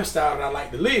sustain a lifestyle that I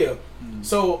like to live.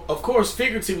 So of course,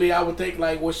 figuratively, I would think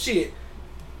like, well, shit,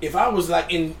 if I was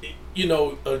like in, you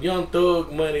know, a young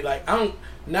thug money, like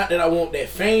not that I want that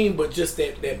fame, but just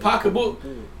that pocketbook.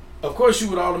 Of course, you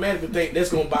would automatically think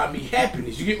that's gonna buy me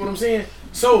happiness. You get what I'm saying?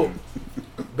 So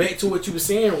back to what you were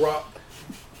saying, Rock.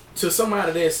 To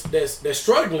somebody that's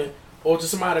struggling, or to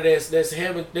somebody that's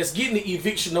getting the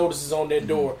eviction notices on their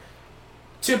door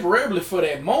temporarily for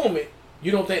that moment,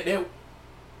 you don't think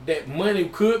that money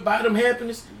could buy them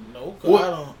happiness? No,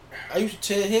 cause I used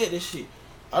to tell Head this shit.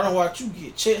 I don't watch you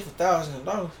get checked for thousands of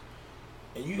dollars,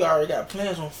 and you already got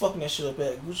plans on fucking that shit up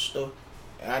at Gucci store.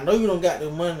 And I know you don't got the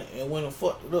money, and when I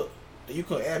fucked it up, you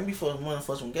could ask me for money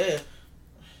for some gas.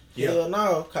 Yeah. Hell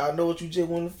no, cause I know what you just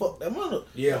want to fuck that money up.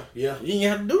 Yeah. You ain't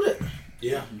have to do that.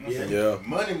 Yeah.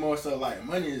 Money more so like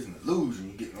money is an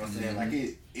illusion. You get what I'm saying? Like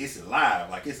it's alive.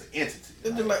 Like it's an entity.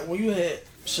 It's just like when you had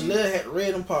Chanel had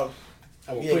red and polish.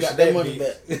 I will You push got that money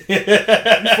back. You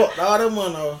fucked all that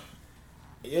money off.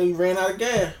 Yeah, you ran out of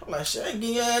gas. I'm like, shit, I ain't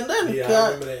getting your ass nothing. Yeah, I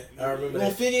remember that. You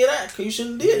gonna figure it out, cause you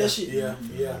shouldn't did that shit.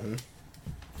 Yeah.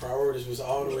 Priorities was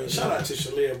all the way. Shout out to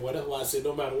Shalea, boy. That's why I said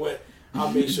no matter what,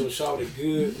 I'll make sure Shawty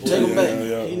good. Boy. Take him back.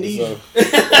 Yeah, He needs you.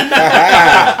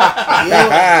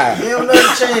 Yeah. Give him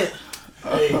another chance.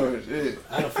 Hey, Oh shit!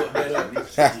 I done fucked that up.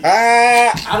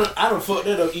 I done fucked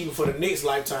that up even for the next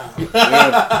lifetime.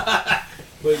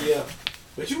 But yeah.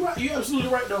 But you right, you absolutely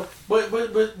right though.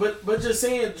 But just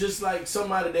saying, just like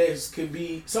somebody that's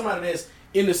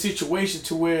in a situation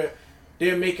to where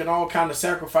they're making all kind of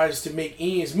sacrifices to make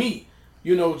ends meet.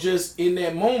 You know, just in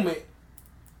that moment,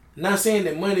 not saying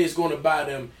that money is going to buy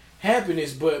them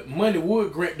happiness, but money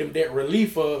would grant them that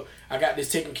relief of, I got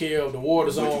this taken care of, the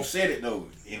water's on. But you said it though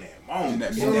in that moment. In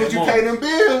As soon that as you moment. pay them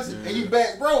bills and you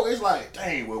back broke, it's like,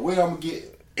 dang, well, where I'm gonna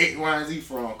get X, Y, and Z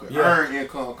from? Cause earned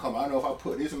income come. I know if I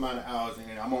put this amount of hours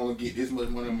in, I'm only get this much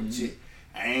money on my check.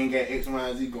 I ain't got X, Y,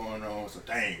 and Z going on, so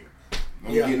dang.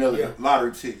 I'm gonna get another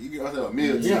lottery ticket. You get myself $1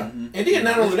 million. Yeah. And then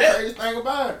not only that, Crazy thing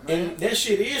about it, man. and that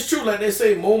shit is true. Like they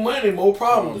say, more money, more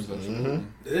problems.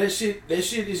 That shit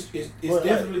is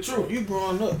definitely true. You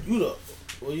growing up, you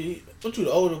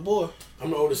the older boy. I'm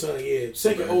the oldest son, yeah.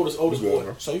 Second oldest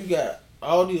boy. So you got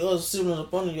all these other siblings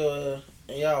up under your ass,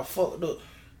 and y'all fucked up.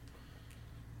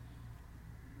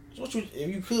 So if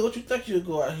you could, what you think you'd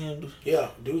go out here and do? Yeah,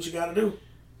 do what you gotta do.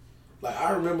 Like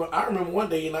I remember one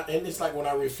day, and it's like when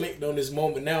I reflect on this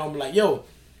moment now, I'm like, yo,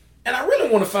 and I really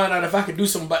want to find out if I could do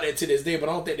something about that to this day, but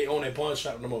I don't think they own that pawn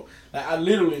shop no more. Like I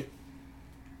literally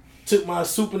took my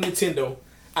Super Nintendo.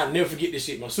 I never forget this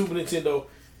shit. My Super Nintendo,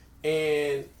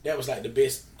 and that was like the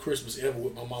best Christmas ever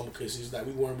with my mama, because it's like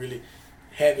we weren't really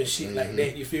having shit like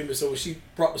that. You feel me? So when she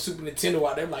brought the Super Nintendo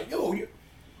out there, I'm like, yo,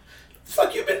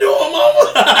 fuck you been doing,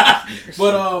 mama?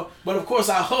 but of course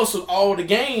I hustled all the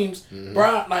games,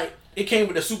 bro. Like it came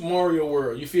with the Super Mario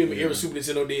World. You feel me? Every Super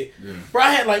Nintendo did. Bro,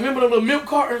 I had like, remember the little milk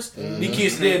cartons? These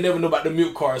kids today never know about the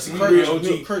milk cartons.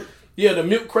 Yeah, the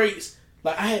milk crates.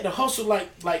 Like I had to hustle like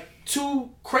 2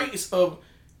 crates of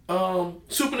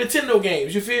Super Nintendo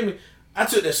games. You feel me? I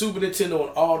took that Super Nintendo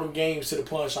and all them games to the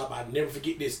pawn shop. I'll never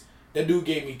forget this. That dude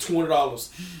gave me $20.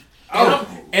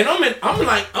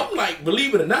 I'm like,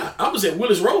 believe it or not, I was at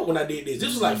Willis Road when I did this. This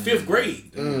was like 5th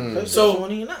grade. So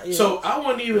I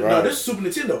wasn't even. No, this is Super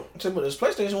Nintendo. But this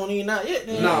PlayStation wasn't even out yet.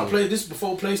 No, this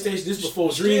before PlayStation. This before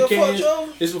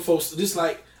Dreamcast. This before this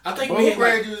like. I think we had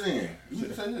grade you was in?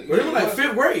 We were like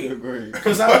 5th grade. 5th grade.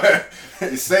 Because I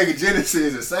Sega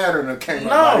Genesis and Saturn that came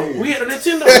out. No, we had a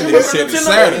Nintendo. You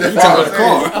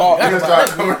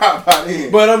coming out by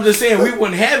then. But I'm just saying we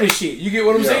wasn't having shit. You get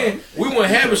what I'm saying? We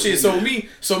wasn't having shit. So me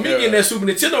getting that Super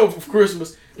Nintendo for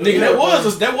Christmas, nigga,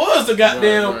 that was the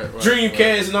goddamn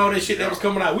Dreamcast and all that shit that was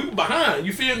coming out. We were behind.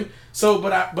 You feel me? So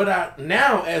but I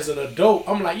now as an adult,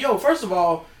 I'm like, yo, first of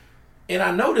all, and I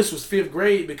know this was 5th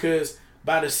grade because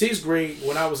by the 6th grade,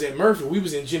 when I was at Murphy, we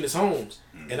was in Jenna's homes.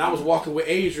 And I was walking with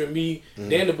Adrian, me,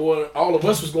 Dan the boy, all of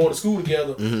us was going to school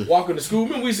together, walking to school.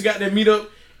 Remember we used to got that meet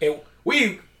up, and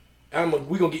we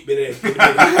gonna get better at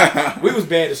it. We was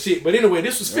bad as shit. But anyway,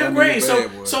 this was 5th grade.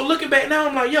 So looking back now,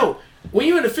 I'm like, yo, when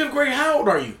you in the 5th grade, how old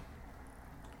are you?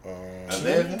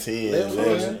 11.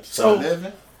 11. So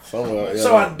 11.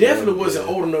 So I definitely wasn't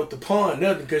old enough to pawn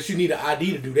nothing, because you need an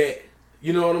ID to do that.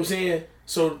 You know what I'm saying?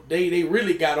 So they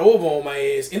really got over on my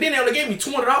ass. And then they only gave me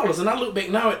 $20. And I look back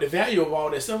now at the value of all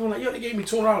that stuff. I'm like, yo, they gave me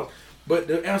 $20. But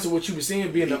to answer what you were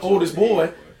saying, being the oldest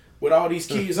boy with all these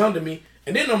kids under me.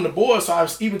 And then I'm the boy, so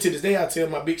even to this day, I tell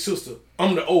my big sister,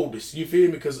 I'm the oldest. You feel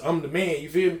me? Because I'm the man. You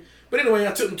feel me? But anyway,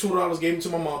 I took them $20, gave them to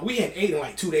my mom. We had ate in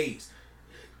like 2 days.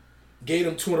 Gave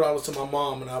them $20 to my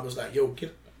mom, and I was like, yo,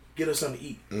 get us something to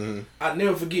eat. I'll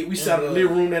never forget, we sat in the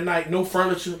living room that night, no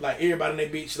furniture, like everybody in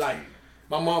that bitch, like,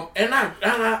 my mom, and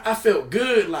I felt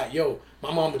good, like, yo,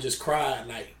 my mama just cried,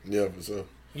 like, yeah, for sure.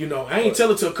 You know, I ain't tell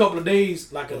her till a couple of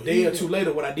days, like a day or two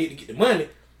later, what I did to get the money,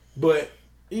 but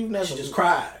even as she just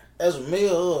cried. As a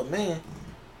male or a man,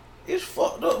 it's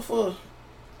fucked up for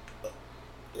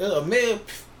a male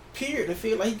period to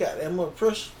feel like he got that much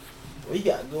pressure, where he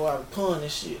got to go out and pawn and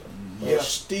shit, or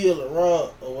steal or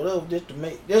rob or whatever,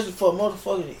 just for a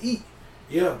motherfucker to eat.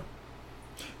 Yeah.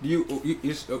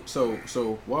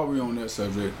 So while we're on that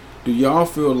subject, do y'all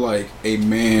feel like a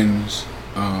man's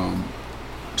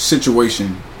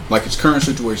situation, like his current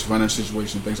situation, financial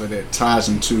situation, things like that, ties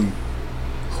into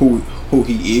who who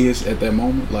he is at that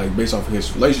moment, like based off of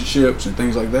his relationships and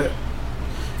things like that?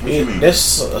 Yeah,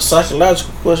 that's a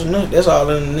psychological question. That's all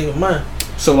in the nigga mind.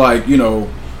 So like, you know,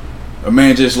 a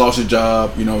man just lost his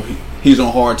job. You know, he's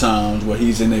on hard times, but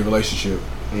he's in a relationship.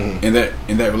 Mm-hmm.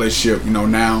 In that relationship, you know,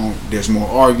 now there's more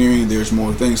arguing, there's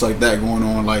more things like that going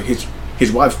on. Like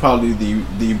his wife's probably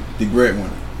the breadwinner.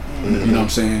 Mm-hmm. You know what I'm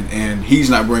saying? And he's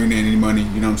not bringing in any money.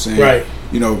 You know what I'm saying? Right.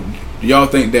 You know, do y'all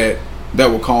think that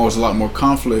will cause a lot more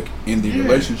conflict in the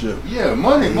relationship? Yeah,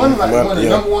 money like one of the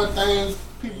number one things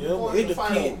people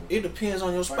it depends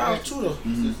on your spouse too, though.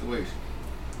 Mm-hmm. Situation.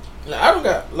 Like, I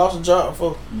done lost a job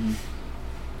before. Mm-hmm.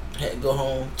 Had to go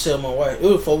home, tell my wife. It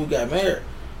was before we got married.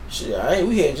 She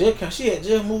had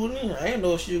just moved in. I didn't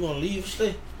know if she was gonna leave or stay.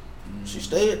 Mm-hmm. She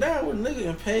stayed down with a nigga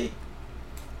and paid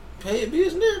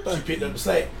bills and everything. She picked up the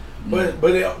slack.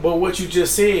 Mm-hmm. But what you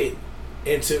just said,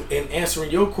 and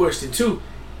answering your question too,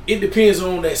 it depends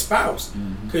on that spouse.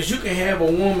 Because you can have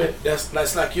a woman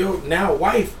that's like your now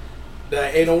wife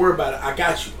that, hey, don't worry about it, I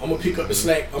got you. I'm gonna pick up the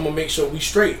slack. I'm gonna make sure we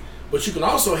straight. But you can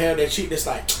also have that chick that's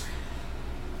like,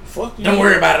 fuck you. Don't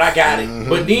worry about it, I got it.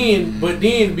 Mm-hmm. But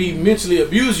then be mentally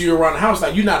abuse you around the house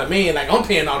like you're not a man. Like I'm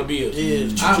paying all the bills.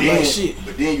 Yeah, shit.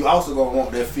 But then you also gonna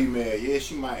want that female. Yeah,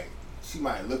 she might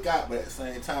look out, but at the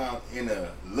same time, in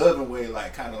a loving way,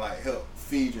 like kind of like help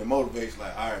feed you and motivate you.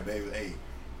 Like, all right, baby, hey,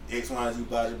 X, Y, Z,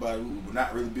 blah, blah, blah, but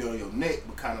not really be on your neck,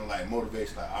 but kind of like motivate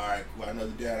you. Like, all right, cool, I know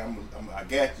the dad. I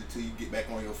got you till you get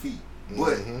back on your feet.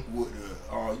 But with you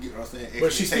get what I'm saying?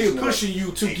 But she's still pushing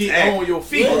you to get on your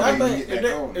feet. Yeah, I think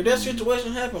if that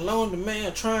situation happens, long as the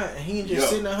man trying and he ain't just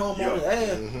sitting at home on his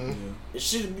ass, it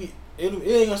should be. It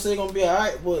ain't gonna say it's gonna be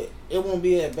alright, but it won't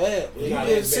be that bad. But you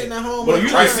just sitting at home. But you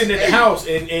just sitting at the house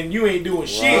and you ain't doing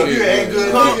shit. You ain't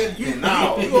good. You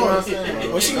know what I'm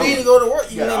saying? When she need to go to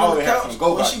work, you lay on the couch.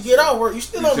 When she get out of work, you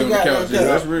still on the goddamn couch.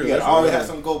 That's real. You gotta always have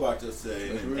something to go about yourself.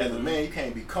 As a man, you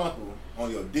can't be comfortable on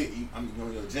your dick. On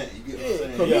your gent. You get what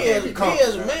I'm saying? Me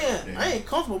as a man, I ain't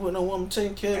comfortable with no woman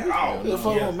taking care of me. If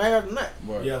I'm married or not.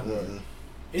 Yeah.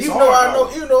 Even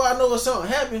though I know if something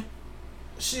happen,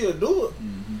 she'll do it.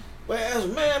 But as a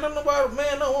man, don't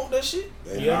want that shit.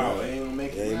 It ain't gonna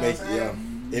make it.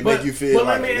 It make you feel. But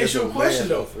let me ask you a question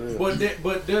though.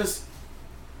 But does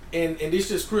and this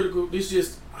just critical. This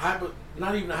just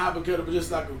not even a hypothetical, but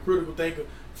just like a critical thinker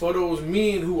for those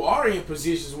men who are in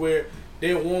positions where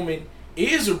their woman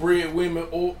is a breadwinner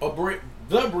or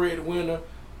the breadwinner,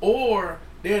 or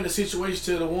they're in a situation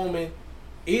to the woman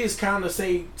is kind of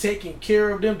say taking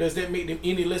care of them. Does that make them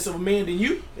any less of a man than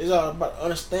you? It's all about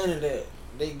understanding that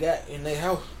they got in their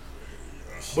house.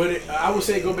 But I would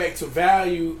say go back to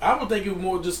value. I would think it was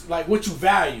more just like what you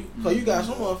value. Cause you got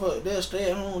some motherfuckers that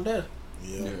stay at home there.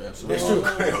 Yeah, that's true.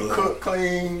 Cook,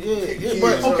 clean. Yeah,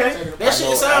 but okay. That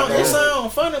shit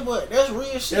sound funny, but that's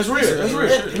real shit. That's real.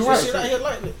 You're right. Shit out here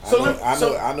like that.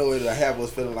 I know it'll have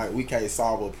us feeling like we can't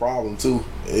solve a problem too.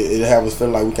 It'll have us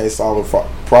feeling like we can't solve a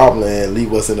problem and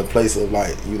leave us in a place of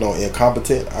like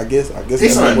incompetent. I guess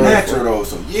it's unnatural though.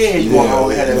 So you won't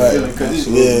always have that feeling because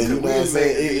you know what I'm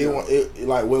saying. It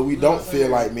like where we don't feel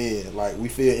like men, like we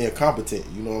feel incompetent.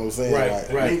 You know what I'm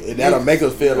saying? Right. That'll make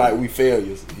us feel like we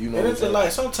failures. You know.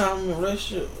 Like sometimes in a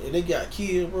relationship, if they got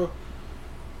kids, bro,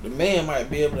 the man might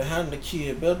be able to handle the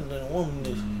kid better than the woman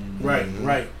is.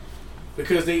 Right.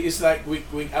 Because it's like we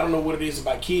I don't know what it is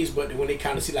about kids, but when they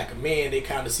kind of see like a man, they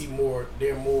kind of see more.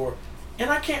 They're more, and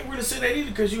I can't really say that either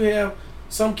because you have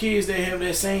some kids that have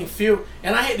that same fear,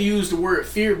 and I hate to use the word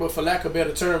fear, but for lack of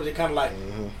better terms, they kind of like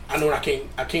I know I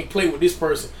can't play with this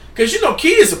person. Cause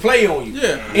kids will play on you,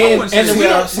 and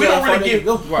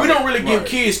we don't really give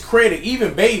kids credit,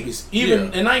 even babies,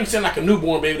 and I ain't saying like a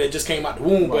newborn baby that just came out the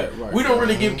womb, but we don't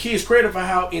really give kids credit for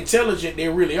how intelligent they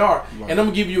really are. And I'm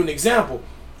gonna give you an example,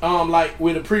 like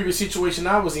with a previous situation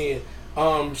I was in,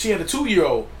 she had a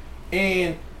 2-year-old,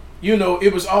 and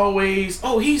it was always,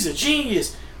 oh, he's a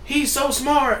genius, he's so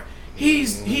smart,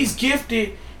 he's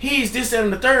gifted, he's this, that,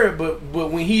 and the third, but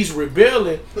when he's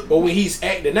rebelling or when he's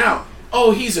acting out,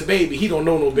 oh, he's a baby. He don't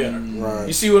know no better. Right.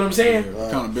 You see what I'm saying? Yeah,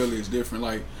 accountability is different.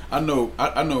 Like I know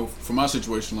for my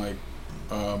situation, like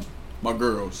my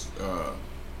girls,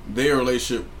 their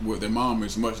relationship with their mom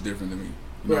is much different than me.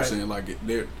 You know what I'm saying? Like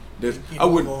I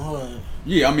wouldn't.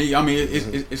 Yeah, I mean,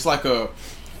 it's like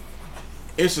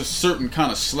it's a certain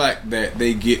kind of slack that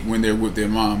they get when they're with their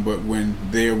mom, but when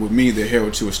they're with me, they're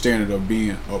held to a standard of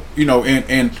being,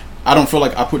 and I don't feel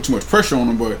like I put too much pressure on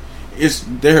them, but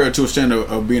they're held to a standard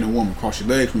of being a woman. Cross your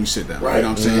legs when you sit down. Right. You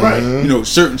know what I'm saying? Right.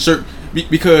 Certain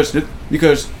because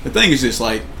the thing is this,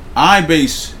 like I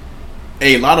base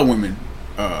a lot of women,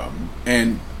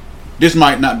 and this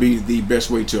might not be the best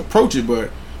way to approach it,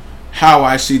 but how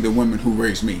I see the women who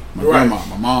raised me, my grandma,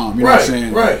 my mom. You know what I'm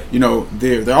saying? Right. You know,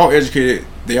 they're all educated.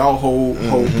 They all hold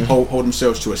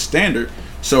themselves to a standard.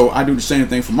 So I do the same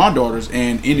thing for my daughters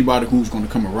and anybody who's going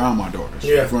to come around my daughters. Yeah.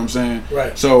 You know what I'm saying?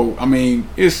 Right. So I mean,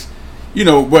 it's, you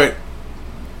know, but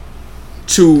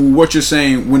to what you're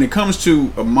saying, when it comes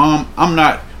to a mom, I'm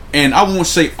not, and I won't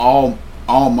say all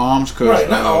moms, because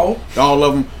not all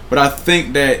of them, but I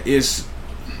think that it's,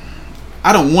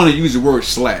 I don't want to use the word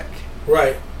slack.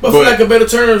 Right. But for lack of better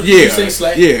terms, you can say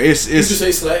slack. Yeah, it's you can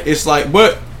say slack. It's like,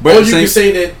 but or you can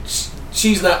say that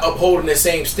she's not upholding the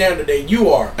same standard that you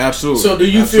are. Absolutely. So do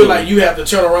you feel like you have to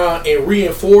turn around and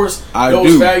reinforce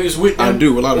those values with them? I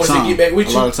do a lot of times. Once they get back with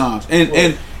you? A lot of times.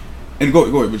 And go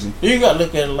ahead, Virginia. You got to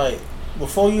look at it like,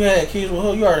 before you had kids with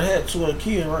her, you already had 2 other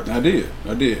kids, right? I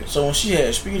did. So when she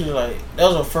had Speedy, like, that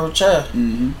was her first child.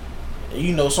 Mm-hmm.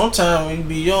 You know, sometimes when you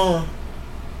be young,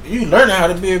 you learning how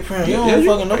to be a parent. You don't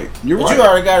fucking know. You're but right. you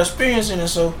already got experience in it,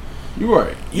 so you're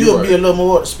right. You'll be a little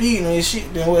more up to speed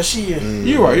than what she is. Mm-hmm.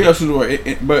 You're right. You're absolutely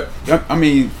right. But I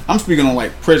mean, I'm speaking on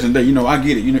like present day. You know, I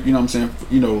get it. You know what I'm saying.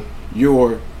 You know,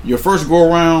 your first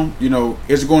go around, you know,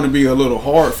 it's going to be a little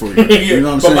hard for you. You know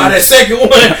what I'm saying? But by that second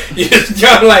one, you just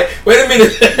kind of like, wait a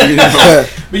minute. You know?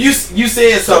 But you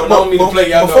said something. I don't mean to play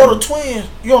y'all. Before the twins,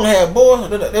 you only had boys.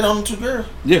 They only 2 girls.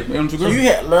 Yeah, they only 2 girls. So you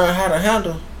had to learn how to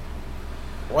handle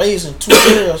raising 2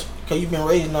 girls because you've been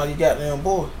raising all you goddamn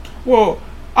boys. Well,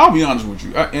 I'll be honest with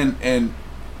you,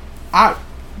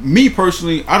 me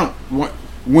personally, I don't want,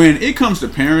 when it comes to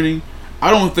parenting,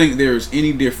 I don't think there's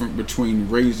any difference between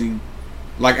raising,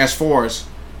 like as far as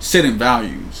setting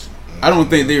values. I don't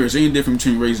think there is any difference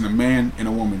between raising a man and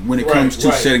a woman when it comes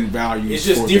to setting values. It's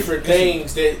just different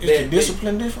things that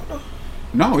discipline different though.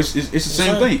 No, it's the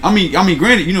same thing. I mean,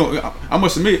 granted, you know, I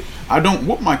must admit, I don't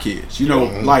whoop my kids. You know,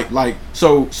 like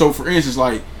so for instance,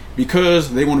 like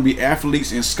because they want to be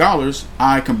athletes and scholars,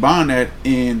 I combine that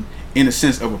in a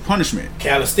sense of a punishment.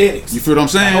 Calisthenics. You feel what I'm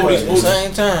saying? At the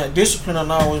same time, discipline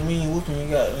don't always mean whooping you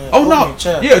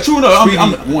got. Yeah, true enough.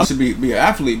 I wants to be an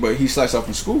athlete, but he slacks off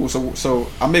in school, so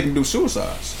I make him do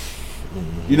suicides.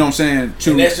 You know what I'm saying?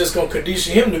 And that's just gonna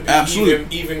condition him to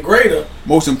be even greater.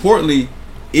 Most importantly,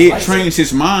 it trains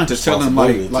his mind to tell him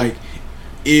like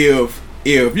if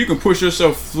you can push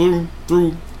yourself through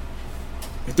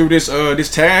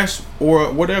this task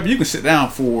or whatever, you can sit down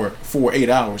for 8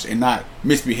 hours and not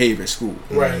misbehave at school.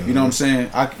 Right. You know what I'm saying?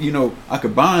 I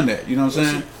combine that. You know what I'm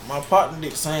saying? My partner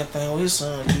did the same thing with his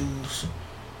son. Use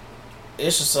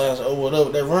exercise or whatever,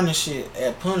 that running shit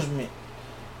at punishment.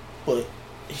 But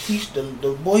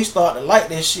the boy started to like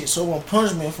that shit, so when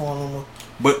punishment for him,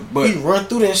 but he run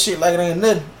through that shit like it ain't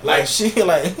nothing. Like shit,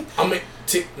 like I mean,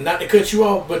 not to cut you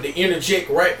off, but to interject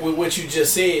right with what you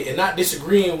just said and not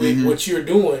disagreeing with what you're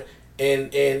doing,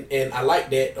 and I like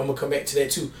that. I'm gonna come back to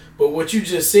that too. But what you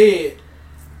just said,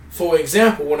 for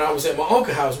example, when I was at my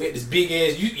uncle's house, we had this big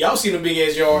ass. Y'all see them big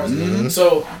ass yards. Mm-hmm.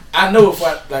 So I know if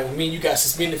me and you got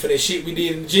suspended for that shit we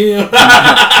did in the gym.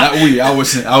 Not we. I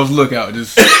was lookout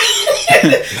just.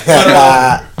 But,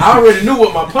 I already knew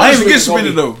what my punishment I ain't get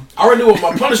suspended though. I already knew what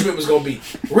my punishment was gonna be.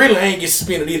 Really, I ain't get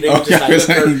suspended either. They were just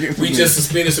like, we just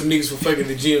suspended some niggas for fucking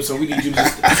the gym, so we need you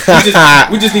to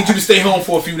we just need you to stay home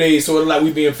for a few days, so it's like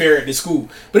we being fair at the school.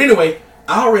 But anyway,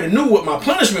 I already knew what my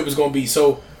punishment was gonna be.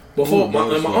 So before my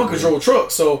uncle drove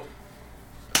truck, so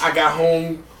I got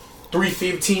home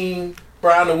 3:15.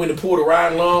 Bro, I know when to pull the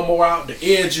riding lawnmower out, the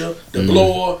edger, the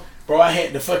blower. Bro, I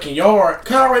had the fucking yard.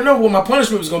 Cause I already know what my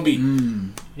punishment was gonna be.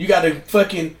 You got to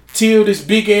fucking till this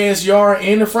big ass yard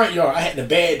in the front yard. I had to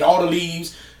bag all the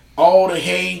leaves, all the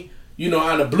hay. You know,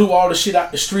 I done blew all the shit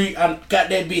out the street. I got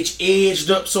that bitch edged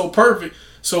up so perfect.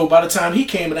 So by the time he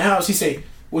came in the house, he said,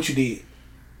 "What you did?"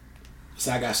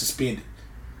 So I got suspended.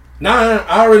 Now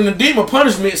I already did my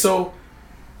punishment, so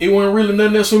it wasn't really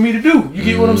nothing else for me to do. You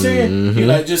get what I'm saying? He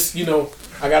like, just, you know,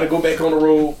 I got to go back on the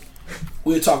road.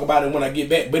 We'll talk about it when I get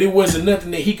back. But it wasn't nothing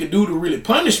that he could do to really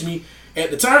punish me at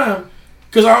the time,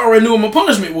 because I already knew what my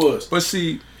punishment was. But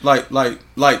see, like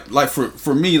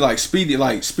for me, like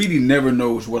Speedy never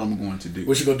knows what I'm going to do.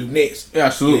 What you gonna do next? Yeah,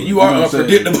 absolutely. Yeah, you are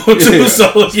unpredictable too. Yeah.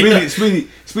 So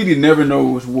Speedy never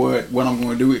knows what I'm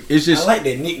going to do. It's just, I like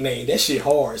that nickname. That shit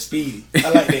hard, Speedy.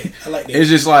 I like that. It's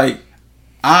just like,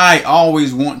 I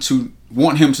always want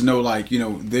him to know, like, you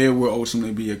know, there will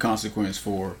ultimately be a consequence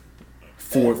for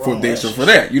this or for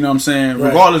that, you know what I'm saying? Right.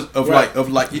 Regardless of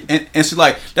like and so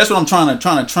like that's what I'm trying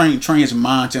to train his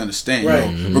mind to understand. Right.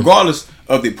 You know? Regardless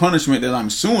of the punishment that I'm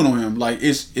suing on him, like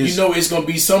it's you know it's gonna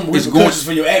be some repercussions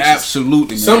for your actions.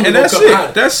 Absolutely, man. Something and that's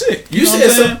it. That's it. You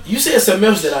said something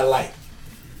else that I like.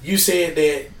 You said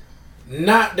that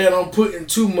not that I'm putting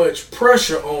too much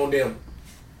pressure on them,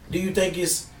 do you think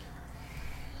it's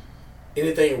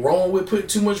anything wrong with putting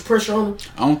too much pressure on him?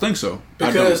 I don't think so.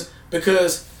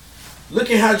 Because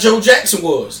look at how Joe Jackson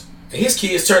was. And his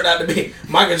kids turned out to be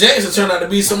Michael Jackson turned out to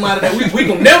be somebody that we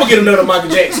gonna never get another Michael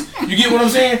Jackson. You get what I'm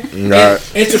saying?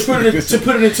 Right. And to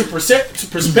put it into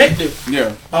perspective,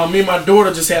 yeah. Me and my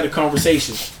daughter just had a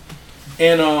conversation,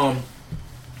 and I'm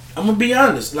gonna be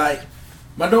honest. Like,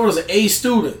 my daughter's an A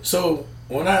student, so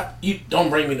when you don't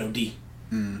bring me no D,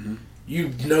 you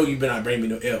know you better not bring me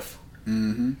no F.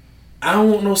 I don't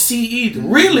want no C either.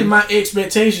 Really, my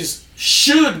expectations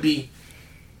should be,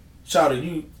 Shawty,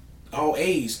 you all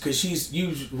A's, because she's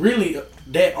really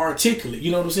that articulate.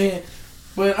 You know what I'm saying?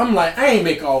 But I'm like, I ain't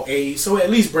make all A's, so at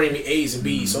least bring me A's and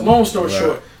B's. So long story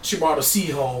short, she brought a C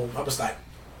home. I was like,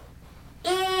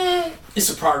 it's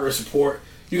a progress report.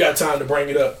 You got time to bring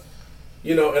it up.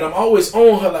 You know, and I'm always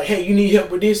on her like, hey, you need help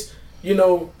with this? You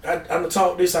know, I'm gonna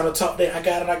talk this, I'm gonna talk that. I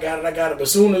got it. But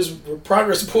as soon as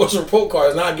progress reports and report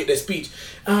cards, now I get that speech.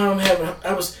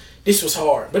 This was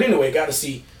hard. But anyway, got to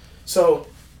see. So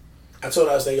I told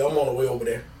her, I was like, yo, I'm on the way over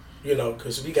there. You know,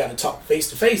 because we got to talk face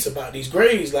to face about these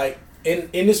grades. Like, and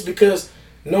it's because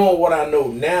knowing what I know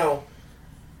now,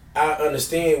 I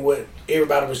understand what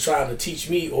everybody was trying to teach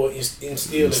me or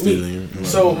instill in me.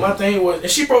 So my thing was, and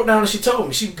she broke down and she told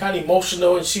me, she kind of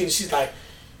emotional, and she's like,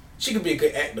 she could be a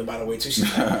good actor, by the way, too. She's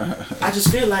like, I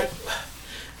just feel like,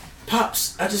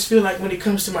 Pops, I just feel like when it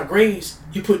comes to my grades,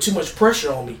 you put too much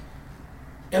pressure on me.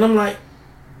 And I'm like,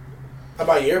 I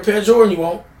buy you every pair of Jordan you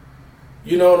want.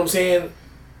 You know what I'm saying?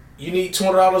 You need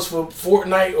 $20 for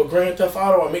Fortnite or Grand Theft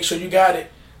Auto, I make sure you got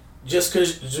it. Just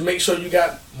to make sure you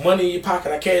got money in your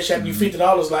pocket, I cash out you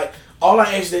 $50. Like, all I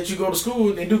ask is that you go to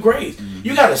school and do grades.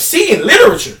 You got a C in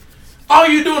literature. All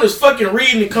you doing is fucking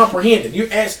reading and comprehending. You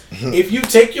ask, if you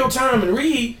take your time and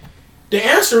read, the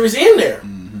answer is in there.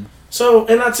 So,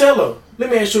 and I tell her, let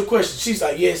me ask you a question. She's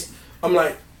like, yes. I'm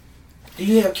like, do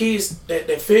you have kids that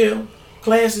fail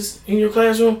classes in your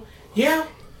classroom? Yeah.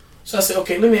 So I said,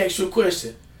 okay, let me ask you a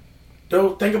question.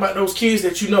 Think about those kids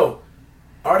that you know.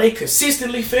 Are they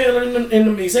consistently failing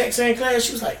in the exact same class?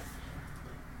 She was like,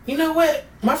 you know what?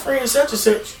 My friend such and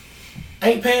such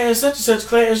ain't passed such and such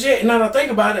class yet. And now that I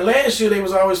think about it, last year they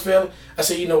was always failing. I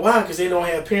said, you know why? Because they don't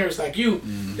have parents like you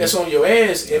that's on your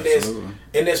ass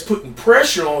and that's putting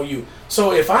pressure on you.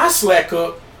 So if I slack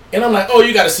up and I'm like, oh,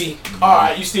 you got to see, all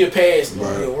right, you still pass.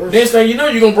 Next thing you know,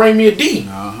 you're going to bring me a D.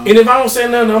 And if I don't say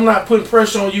nothing, I'm not putting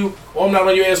pressure on you or I'm not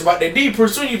on your ass about that D,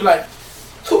 pretty soon you be like,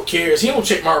 who cares? He don't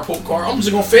check my report card. I'm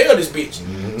just going to fail this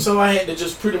bitch. So I had to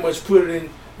just pretty much put it in,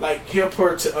 like, help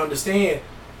her to understand,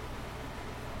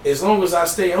 as long as I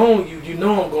stay on you, you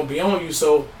know I'm going to be on you.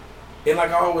 So, and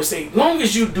like I always say, long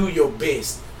as you do your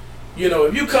best, you know,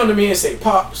 if you come to me and say,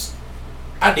 Pops,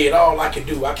 I did all I could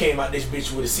do. I came out this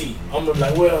bitch with a C. I'm going to be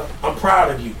like, well, I'm proud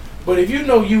of you. But if you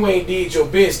know you ain't did your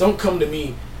best, don't come to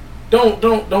me.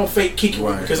 Don't fake kick it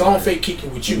with me, because I don't fake kick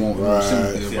it with you.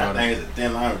 See, I think it's a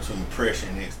thin line between pressure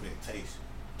and expectation.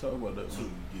 Talk about that. Too,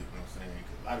 you get what I'm saying?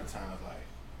 Because a lot of times, like,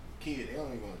 kids, they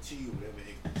only going to achieve whatever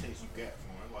expectation you got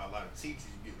for them. That's why a lot of teachers,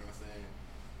 you get what I'm saying,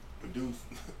 produce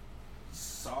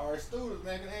sorry students,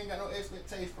 man, because they ain't got no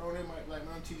expectation for them. They might be like,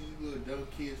 man, I'm teaching you good, dumb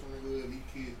kids from the hood, these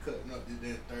kids cutting up this,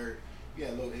 that, and third. You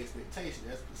got a low expectation.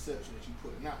 That's perception that you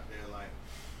putting out there. Like,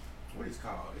 what is it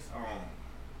called? It's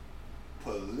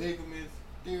polygamous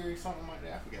theory, something like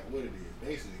that. I forgot what it is.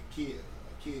 Basically, a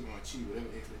kid gonna achieve whatever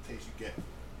expectation you got.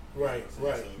 Right. So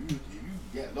if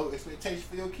you got low expectations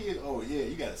for your kids, oh yeah,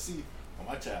 you gotta see. Oh,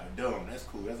 my child dumb. That's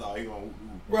cool. That's all he gonna do.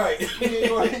 Right. You ain't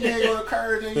gonna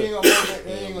encourage him. You ain't gonna motivate.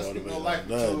 They ain't gonna speak no life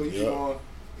into it. You gonna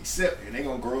accept it. And they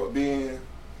gonna grow up being a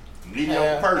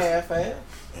mediocre person.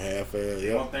 Half-ass,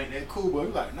 You don't think that cool, but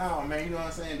you're like, nah, man, you know what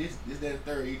I'm saying? This, that, and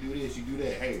third, you do this, you do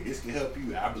that. Hey, this can help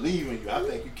you. I believe in you. I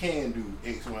think you can do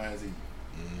X, Y, and Z.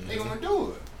 They gonna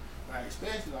do it. Like,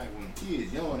 especially like when the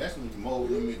kid's young, that's when you mold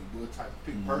them into what type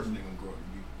of person they gonna grow up to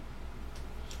be.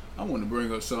 I want to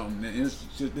bring up something, and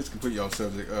this can put y'all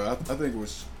subject. I think it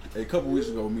was a couple weeks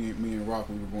ago, me and Rock,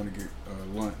 we were going to get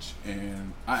lunch,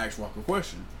 and I asked Rock a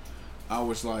question. I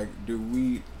was like,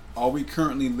 are we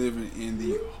currently living in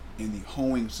the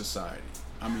hoeing society?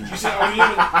 I mean, you said, are we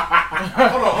living?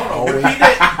 Hold on. Repeat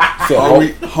that. So are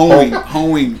we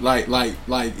hoeing like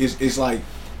it's like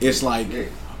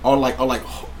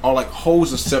are like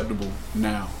hoes acceptable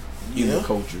now in the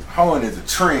culture? Hoeing is a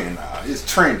trend now. It's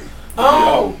trendy.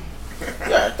 Oh.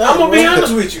 I'm gonna be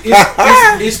honest with you.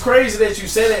 It's crazy that you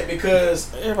say that,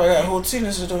 because everybody got whole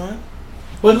tendencies doing.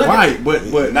 But look, right?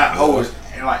 But not hoes.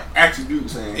 Like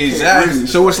attributes and exactly.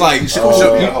 So it's like, you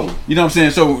know what I'm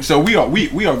saying. So we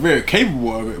are very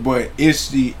capable of it, but it's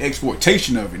the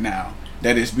exploitation of it now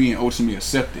that it's being ultimately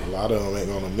accepted. A lot of them ain't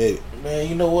gonna admit it. Man,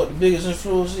 you know what the biggest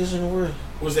influence is in the world?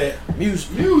 What's that? Music.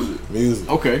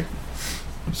 Okay.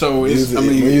 So music, it's, I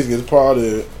mean, music is part of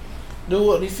it. Do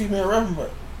what these female rapping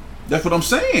about? That's what I'm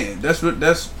saying. That's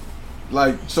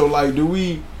like, so like, do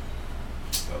we?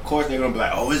 Of course they're gonna be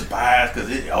like, oh, it's biased because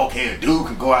a dude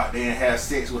can go out there and have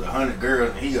sex with 100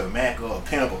 girls and he a Mac or a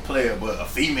pimp or player, but a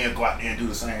female go out there and do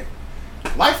the same.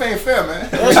 Life ain't fair, man.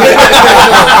 That's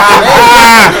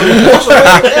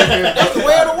the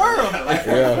way of the world.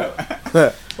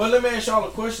 Yeah. But let me ask y'all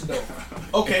a question though.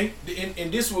 Okay,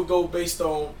 and this will go based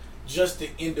on just the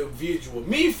individual.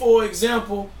 Me, for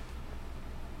example,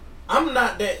 I'm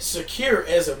not that secure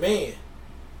as a man.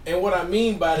 And what I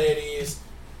mean by that is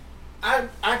I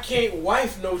can't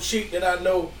wife no chick that I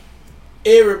know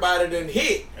everybody done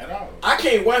hit. At all. I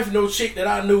can't wife no chick that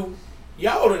I knew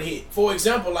y'all done hit. For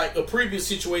example, like a previous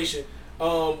situation,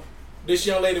 this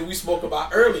young lady we spoke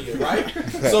about earlier, right?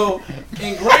 So,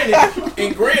 and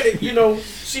granted, you know,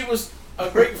 she was a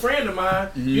great friend of mine.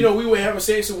 Mm-hmm. You know, we were having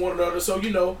sex with one another. So,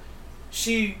 you know,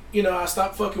 I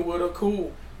stopped fucking with her,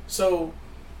 cool. So,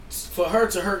 for her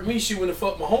to hurt me, she went and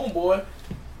fucked my homeboy,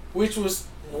 which was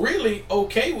really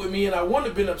okay with me, and I wouldn't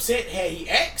have been upset had he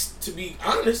asked, to be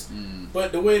honest.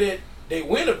 But the way that they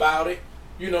went about it,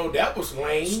 you know, that was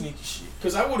lame. Sneaky shit.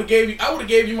 Because I would have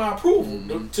gave you my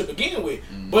approval to begin with.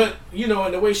 But you know,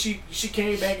 and the way she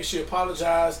came back and she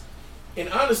apologized, and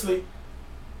honestly,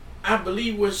 I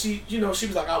believe what she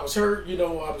was like, I was hurt. You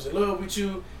know, I was in love with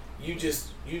you.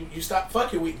 You stopped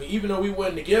fucking with me, even though we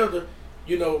wasn't together.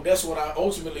 You know, that's what I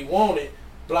ultimately wanted.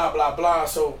 Blah blah blah.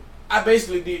 So I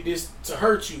basically did this to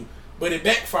hurt you, but it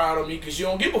backfired on me because you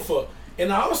don't give a fuck.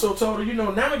 And I also told her, you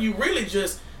know, now you really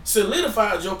just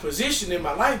solidified your position in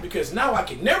my life because now I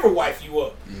can never wife you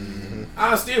up.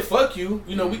 I'll still fuck you.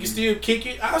 You know, we can still kick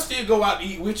it. I'll still go out to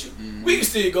eat with you. We can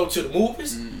still go to the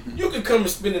movies. You can come and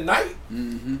spend the night.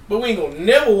 But we ain't gonna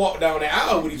never walk down the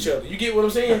aisle with each other. You get what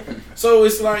I'm saying? So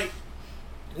it's like,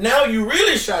 now you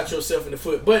really shot yourself in the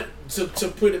foot. But to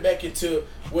put it back into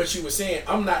what you were saying,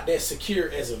 I'm not that secure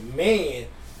as a man.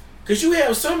 Because you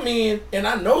have some men, and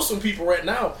I know some people right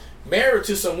now, married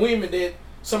to some women that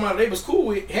somebody they was cool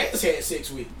with has had sex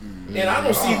with. And I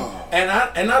don't see, and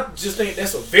I just think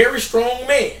that's a very strong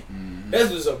man. That's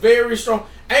just a very strong,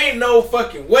 ain't no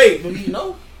fucking way. Do you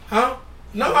know? Huh?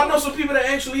 No, I know some people that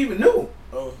actually even knew.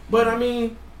 But I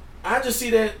mean, I just see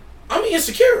that I'm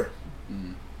insecure.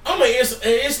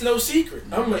 It's no secret.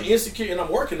 I'm an insecure, and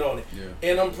I'm working on it.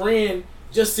 And I'm praying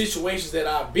just situations that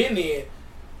I've been in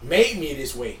made me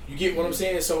this way. You get what I'm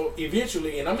saying? So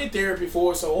eventually, and I'm in therapy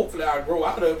for it, so hopefully I'll grow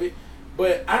out of it.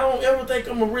 But I don't ever think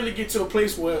I'm gonna really get to a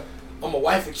place where I'm a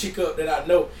wife a chick up that I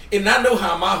know, and I know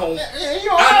how my homeboys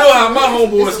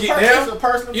get down.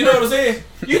 You know what I'm saying?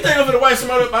 You think I'm gonna wife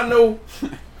somebody up? I know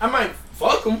I might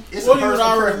fuck them. What you was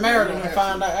already married and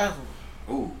find out after?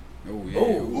 Ooh.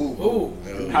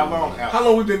 How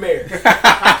long we been married?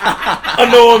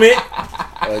 Annulment.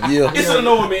 A year. It's an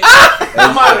annulment.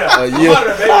 I'm out of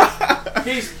there,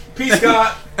 baby. Peace,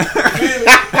 God.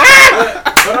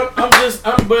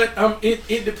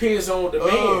 It depends on the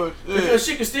man because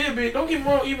she can still be. Don't get me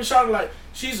wrong. Even Charlotte, like,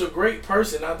 she's a great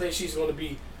person. I think she's going to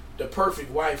be the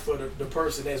perfect wife for the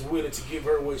person that's willing to give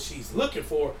her what she's looking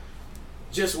for.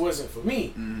 Just wasn't for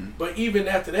me. But even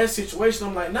after that situation,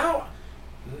 I'm like, now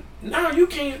you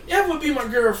can't ever be my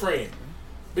girlfriend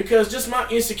because just my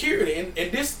insecurity. And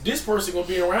this person gonna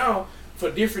be around for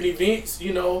different events,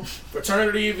 you know,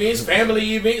 fraternity events,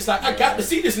 family events. Like, I got to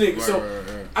see this nigga, so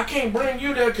I can't bring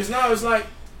you there because now it's like,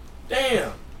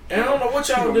 damn. And I don't know what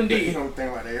y'all done did. He don't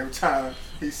think like that every time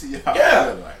he see y'all.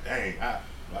 Yeah. Like, dang,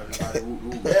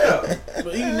 Yeah.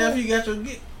 But even after you got your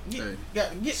get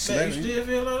back, you still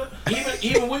feel like that?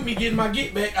 Even with me getting my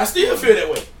get back, I still feel that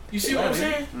way. You see what I'm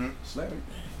saying?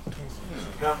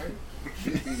 Huh?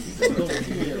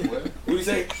 What do you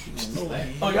say?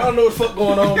 Oh, y'all know what the fuck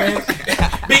going on, man.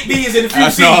 Big D is in the few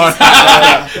seats. No.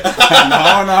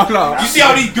 You see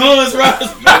all these guns, right?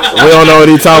 We don't know what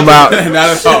he's talking about. Not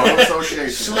at all.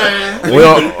 Association.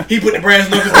 He put the brass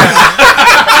knuckles down.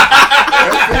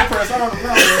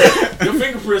 Your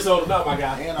fingerprints on the knob, my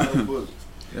guy. And on the bullets.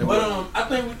 But I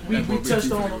think we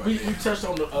touched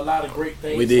on a lot of great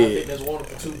things. We did. I think that's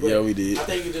wonderful too. But yeah, we did. I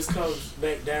think it just comes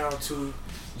back down to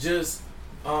just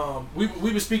we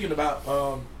were speaking about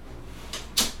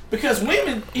because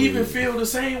women even feel the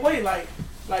same way. Like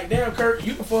damn, Kurt,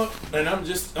 you can fuck, and I'm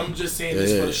just saying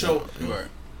this for the show. Right.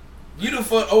 You done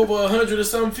fuck over 100 or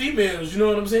some females. You know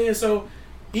what I'm saying? So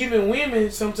even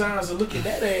women sometimes are looking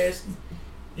at that as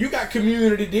you got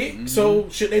community dick. So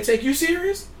should they take you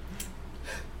serious?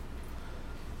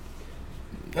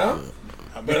 Huh?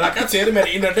 But like I tell them at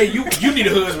the end of the day, you need a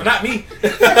husband, not me.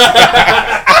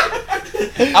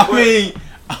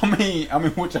 I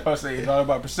mean, what y'all say is all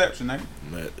about perception, ain't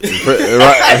Right.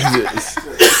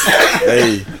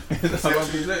 Hey,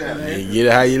 it? get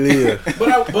it how you live.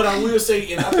 But I will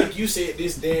say, and I think you said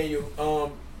this,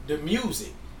 Daniel. The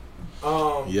music.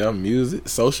 Yeah, music,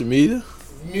 social media.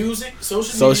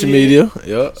 Social media.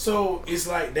 Yep. So it's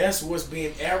like that's what's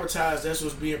being advertised. That's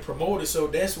what's being promoted. So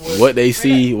that's what they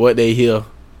see, what they hear.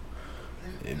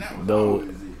 Though,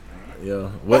 yeah.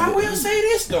 But I will say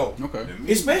this though. Okay.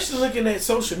 Especially looking at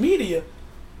social media.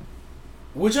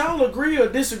 Would y'all agree or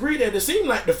disagree that it seems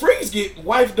like the freaks get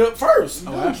wifed up first?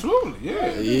 Oh, absolutely.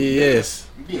 Yeah. Yes.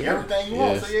 You get everything you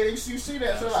want. So yeah, you see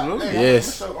that. So like, hey,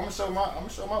 yes. I'm gonna show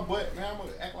my butt, man. I'm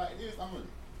gonna act like this. I'm gonna,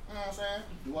 you know what I'm saying?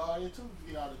 Do all that too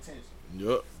to get all the attention.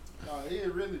 Yep. No, it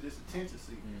is really just attention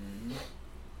seeking.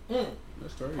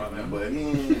 That's crazy. But the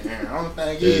only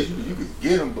thing is, you can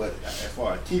get them, but as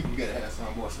far as keep, you gotta have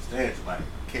something more substantial, like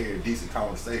carry a decent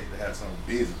conversation, to have something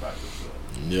busy about yourself.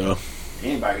 Yeah.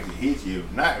 Anybody can hit you.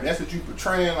 If not, if that's what you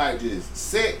portraying, like just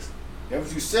sex. That's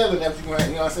what you selling. That's what you gonna,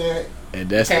 you know what I'm saying? And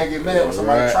that's you can't get mad when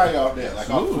somebody try you off that. Like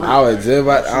I was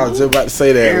just about to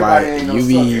say that. Everybody like ain't gonna you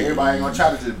suck. be, everybody ain't gonna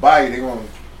try to just buy you. They gonna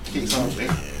kick something.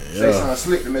 Say something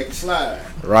slick to make it slide.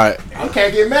 Right. You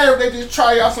can't get mad if they just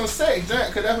try y'all some sex,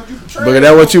 because that's what you portraying. Because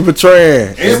that's what you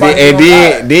portraying.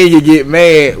 And then you get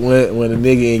mad when a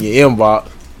nigga in your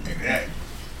inbox. Exactly.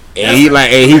 And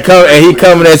he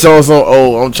coming at you on some,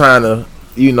 I'm trying to,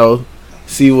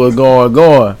 see what's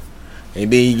going. And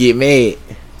then you get mad.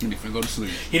 You need to go to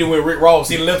sleep. He done went Rick Ross.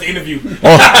 He done left the interview.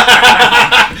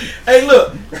 Hey,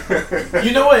 look.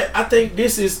 You know what? I think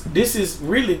this is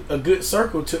really a good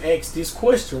circle to ask this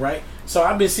question, right? So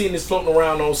I've been seeing this floating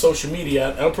around on social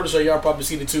media. I'm pretty sure y'all probably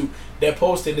seen it too. That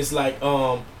posted is like,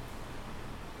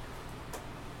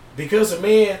 because a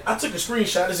man, I took a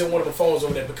screenshot. It's in one of the phones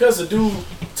over there. Because a dude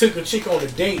took a chick on a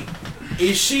date,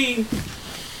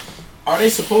 are they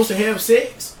supposed to have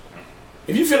sex?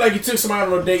 If you feel like you took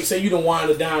somebody on a date, say you done wind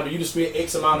her down, or you just spent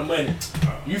X amount of money,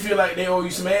 you feel like they owe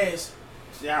you some ass?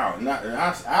 Yeah,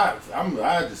 I say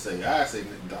like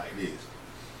this.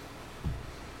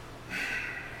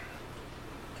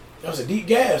 That was a deep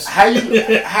gas. How you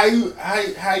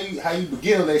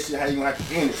begin a relationship? How you gonna have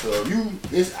to end it? So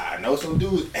if I know some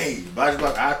dudes. Hey,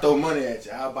 I throw money at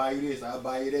you. I'll buy you this. I'll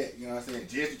buy you that. You know what I'm saying?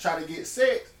 Just to try to get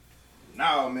sex.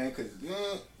 No, man, cause you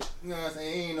know what I'm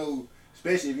saying. Ain't no,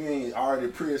 especially if you ain't already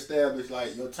pre-established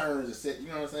like your terms are set. You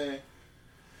know what I'm saying?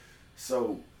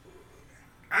 So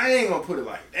I ain't gonna put it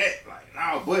like that. Like,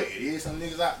 no, but it is some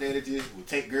niggas out there that just will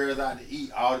take girls out to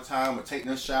eat all the time or take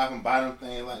them shopping, buy them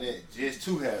things like that just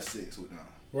to have sex with them.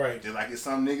 Right. Just like it's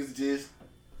some niggas just.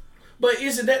 But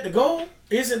isn't that the goal?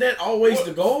 Isn't that always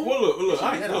the goal? Well, look,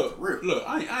 I ain't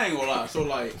gonna lie. So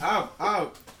like,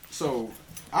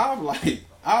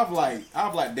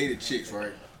 I've dated chicks,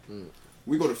 right?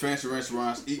 We go to fancy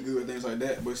restaurants, eat good, things like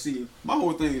that. But see, my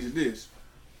whole thing is this.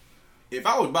 If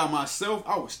I was by myself,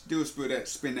 I would still spend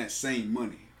that same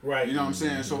money. Right. You know what I'm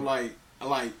saying? So like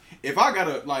if I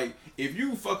gotta if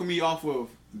you fucking me off of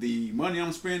the money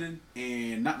I'm spending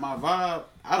and not my vibe,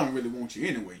 I don't really want you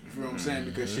anyway. You feel what I'm saying?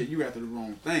 Because shit, you after the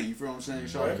wrong thing. You feel what I'm saying?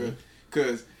 So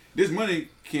because this money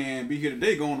can be here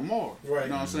today, going tomorrow. Right. You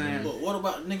know what I'm saying? But what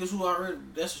about niggas who already,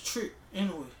 that's a trick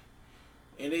anyway,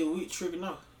 and they weak tricking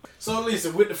out. So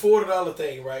listen, with the $40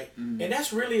 thing, right? And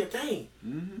that's really a thing.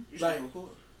 Like,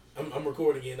 I'm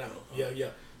recording it now. Yeah.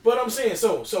 But I'm saying,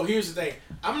 so here's the thing.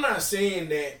 I'm not saying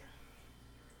that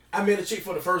I met a chick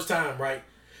for the first time, right?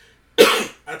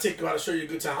 I take you out to show you a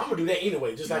good time. I'm gonna do that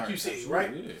anyway, just like you said,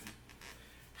 right? Yeah.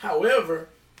 However,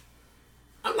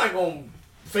 I'm not gonna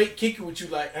fake kick it with you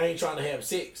like I ain't trying to have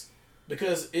sex,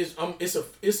 because it's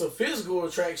a physical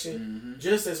attraction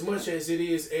just as much as it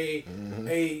is a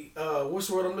what's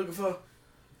the word I'm looking for?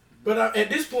 But at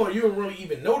this point, you don't really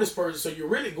even know this person, so you're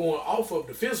really going off of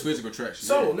the physical attraction.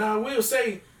 So now we'll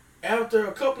say after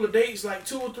a couple of dates, like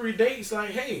 2 or 3 dates, like,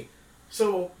 hey,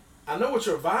 so I know what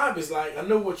your vibe is like. I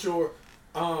know what your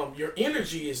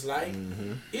energy is like.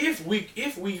 If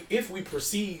we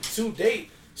proceed to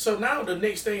date, so now the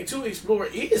next thing to explore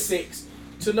is sex,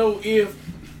 to know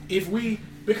if we,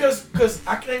 because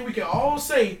I think we can all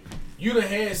say you done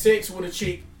had sex with a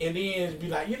chick and then be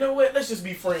like, you know what, let's just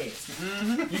be friends.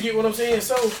 You get what I'm saying?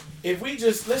 So if we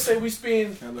just, let's say we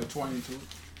spend a little 22.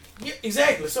 Yeah,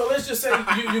 exactly. So let's just say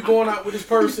you going out with this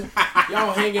person,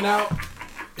 y'all hanging out.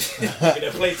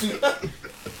 That play too.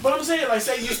 But I'm saying, like,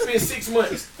 say you spend 6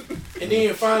 months and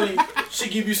then finally she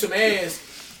give you some ass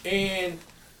and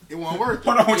It wasn't worth it.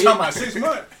 Hold on, we're talking about 6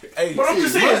 months. Hey, But I'm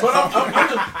just saying. But I'm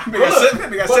just.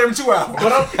 They got 72 hours.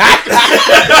 But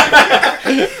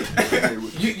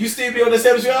you still be on the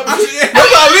 72 hours? That's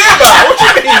what I live by. What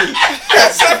you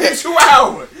mean? 72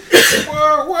 hours.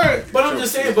 What? But I'm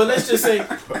just saying. But let's just say,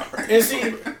 and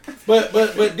see, but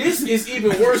this is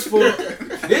even worse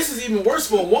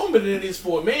for a woman than it is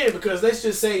for a man, because let's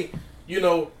just say, you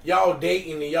know, y'all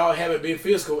dating and y'all haven't been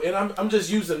physical, and I'm just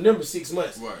using the number 6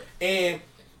 months, Right. and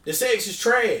the sex is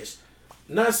trash.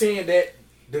 Not saying that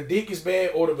the dick is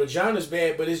bad or the vagina is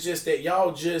bad, but it's just that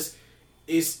y'all just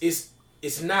it's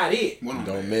not it. You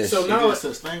don't miss. So now Is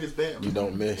there such thing as bad? You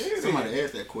don't miss. Somebody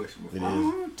asked that question before. It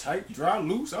is. Tight, dry,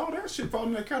 loose, all that shit fall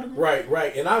in that category.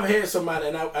 Right. And I've had somebody,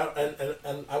 and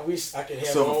I wish I could have.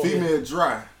 So my if own a female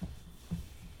dry,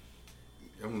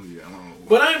 I don't know.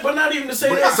 But not even to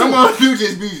say that. Some of you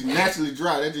just be naturally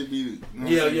dry. That just be. You know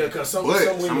Yeah, because some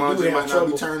women do might have not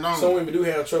trouble. be turned on. Some women do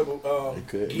have trouble. They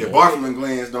could. The Bartman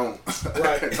glands don't.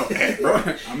 Right. don't act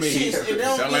right. I mean, Shit, if they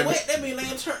don't sound get like wet, they be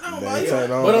laying turned on They by ain't you.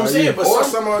 turned on But I'm by saying, you. but Or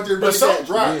some some of them but just really that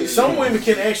dry. some women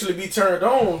can actually be turned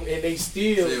on, and they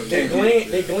still their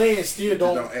glands still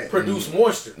don't act. produce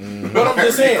moisture. But I'm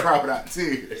just saying. Crop it out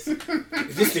tears.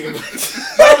 This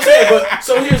nigga. But I'm saying, but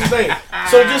so here's the thing.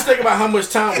 So just think about how much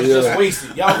time was just wasted.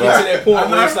 Y'all get to that point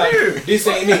where it's like, this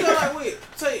ain't You it. know, like, wait,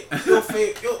 say your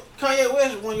favorite, Kanye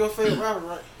West is one of your favorite rappers,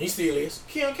 right? He still is.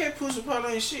 Kim K pussy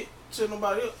probably ain't shit to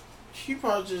nobody else. He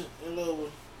probably just in love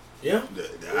with. Yeah.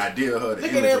 The idea of her.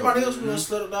 Look at everybody else who done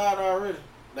slid died already.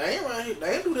 They ain't right here.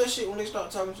 They ain't do that shit when they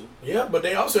start talking to you. Yeah, but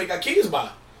they also ain't got kids by.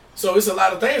 So it's a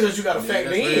lot of things that you got to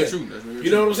factor that's very in. true. That's very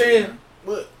You know what I'm saying?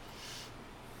 But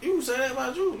you can say that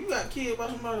about you. You got kids by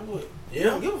somebody, but you Yeah.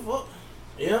 don't give a fuck.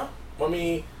 Yeah. I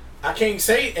mean, I can't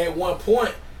say at one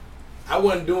point I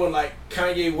wasn't doing like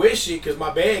Kanye West shit because my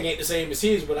bag ain't the same as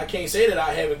his, but I can't say that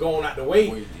I haven't gone out the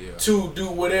way to do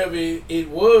whatever it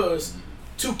was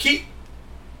to keep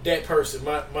that person,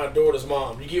 my daughter's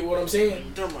mom. You get what I'm saying?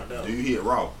 You talking about that? Do you hit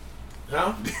raw?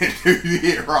 Huh? Do you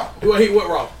hit raw? Do I hit what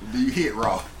raw? Do you hit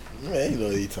raw? Man, you know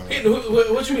what he talking Hit,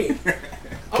 about. what you mean?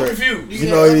 I'm confused. You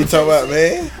know what he talking about,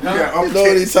 man. Huh? You know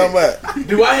what he talking about.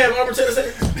 Do I have unprotected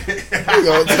sex? You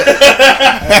gonna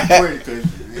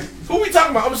Who we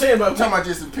talking about? I'm saying about I'm talking about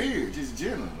just appear, just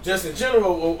general. just in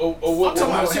general, or what? I'm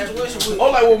talking about the what situation with.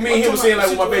 oh, like what me and him I'm was saying, like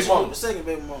talking with my about baby the situation mama. with the second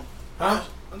baby mama. Huh?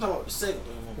 I'm talking about the second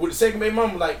baby mama. With the second baby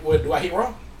mama, like, what, do I hit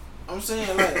wrong? I'm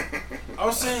saying like,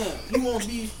 I'm saying you won't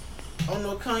be on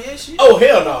no Kanye shit. Oh,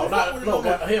 hell no. Fuck with it No, no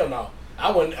more. God, hell no. I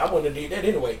wouldn't have did that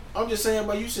anyway. I'm just saying,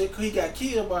 but you said he got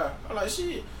killed by her. I'm like,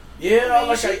 shit. Yeah, I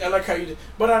like how you did.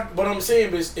 But I'm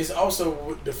saying it's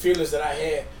also the feelings that I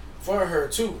had for her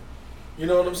too. You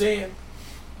know what I'm saying?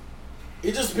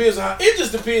 It just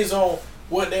depends on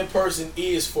what that person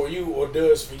is for you or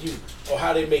does for you or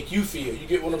how they make you feel. You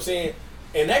get what I'm saying?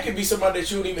 And that could be somebody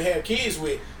that you don't even have kids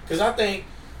with. Because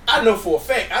I know for a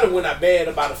fact I done went out bad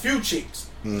about a few chicks.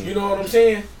 You know what I'm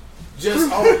saying?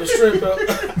 Just off the strength of.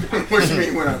 What you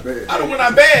mean when I bad? I done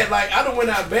went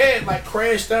out bad. Like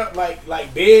crashed out,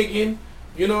 like begging.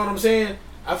 You know what I'm saying?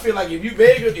 I feel like if you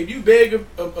beg a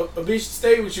bitch to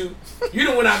stay with you, you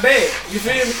done went out bad. You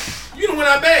feel me? You done went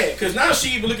out bad. Cause now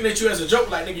she even looking at you as a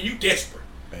joke, like nigga, you desperate.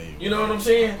 You know what I'm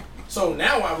saying? So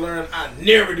now I've learned I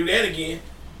never do that again.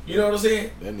 You know what I'm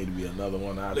saying? That need to be another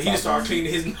one out. He start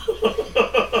cleaning his.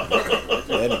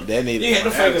 That need. He had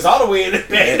the fingers all the way in the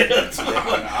back.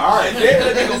 Alright,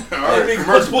 that big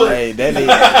first bullet. Hey, that need.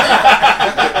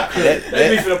 That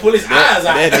nigga finna pull his eyes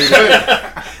out.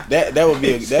 That would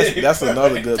be that's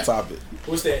another good topic.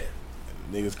 What's that?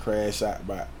 Niggas crash out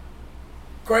by.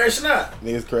 Crashing out.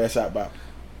 Niggas crash out by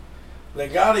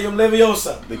Legalium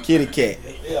Leviosa. the kitty cat.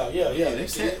 Yeah.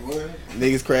 That's it. What?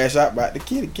 Niggas crash out by the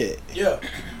kitty cat. Yeah.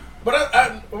 But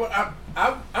I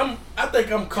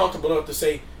think I'm comfortable enough to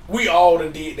say we all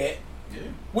done did that. Yeah.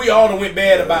 We all done went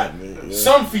bad about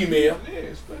some female. Yeah,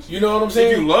 especially. You know what I'm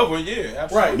saying? If you love her, yeah,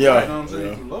 absolutely. Right. Yeah. You know what I'm saying?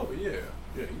 Yeah. If you love her, yeah,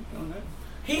 you done that.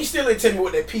 He still ain't tell me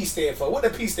what that P stand for. What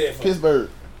that P stand for? Pittsburgh.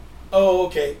 Oh,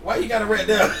 okay. Why you got it right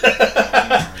there?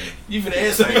 You finna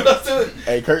add something else to it?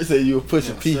 Hey, Kurt said you were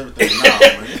pushing P.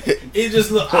 It just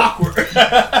look awkward.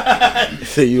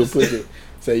 Say you were pushing.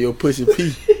 Say you were pushing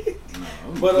P.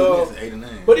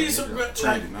 But these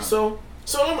so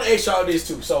I'm gonna ask y'all this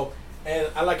too. So, and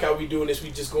I like how we doing this.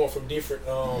 We just going from different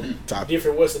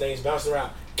different what's the names bouncing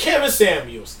around. Kevin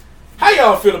Samuels. How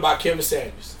y'all feel about Kevin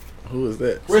Samuels? Who is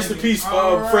that? Rest in peace,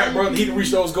 frat brother. He done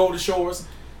reached those golden shores.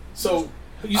 So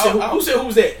you said who said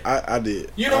who's that? I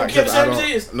did. You know who Kevin Samuels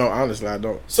is? No, honestly, I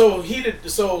don't. So he did.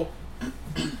 So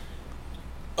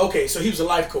okay, so he was a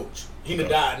life coach. He done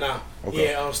died now. Okay.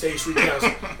 Yeah, State Street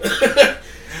Council.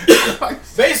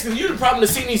 probably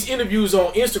seen these interviews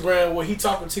on Instagram where he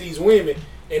talking to these women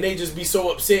and they just be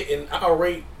so upset and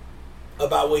irate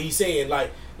about what he's saying.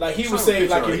 Like he was saying,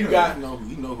 like if you got, you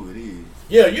know who it is.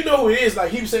 Yeah, you know who it is. Like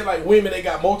he was saying, like women that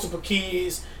got multiple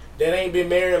kids that ain't been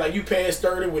married, like you past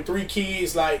 30 with 3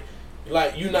 kids, like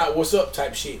you not what's up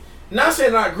type shit. Not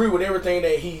saying I agree with everything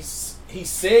that he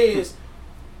says,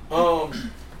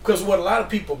 because what a lot of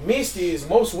people missed is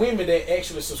most women that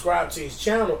actually subscribe to his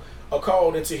channel or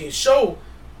called into his show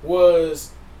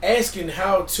was asking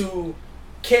how to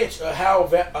catch a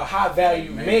high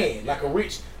value man, like a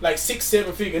rich, like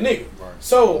 6-7 figure nigga. Right.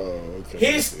 So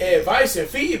his advice and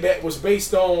feedback was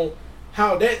based on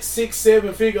how that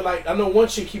 6-7 figure, like I know one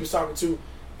chick he was talking to,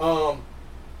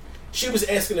 she was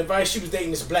asking advice. She was dating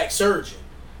this black surgeon.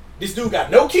 This dude got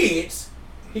no kids.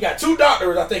 He got 2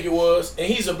 doctors, I think it was, and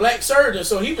he's a black surgeon.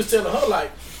 So he was telling her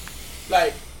like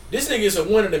this nigga is a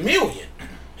 1 in a million.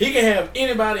 He can have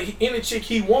anybody, any chick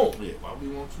he want. Yeah, why would he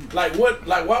want you? Like what?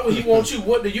 Like why would he want you?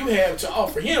 What do you have to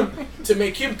offer him to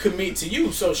make him commit to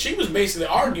you? So she was basically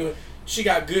arguing. She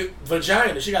got good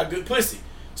vagina. She got good pussy.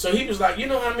 So he was like, you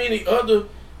know how many other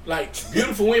like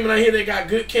beautiful women out here that got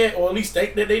good cat, or at least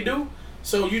think that they do.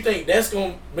 So you think that's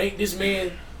gonna make this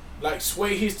man like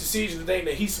sway his decision to think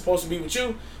that he's supposed to be with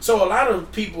you? So a lot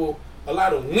of people, a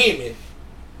lot of women,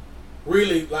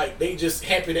 really like they just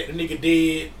happy that the nigga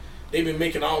dead. They've been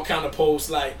making all kind of posts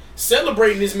like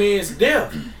celebrating this man's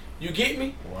death. You get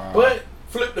me? Wow. But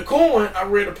flip the coin. I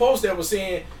read a post that was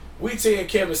saying we tearing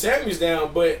Kevin Samuels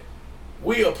down, but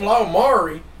we applaud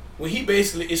Maury when he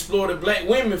basically exploited black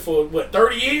women for what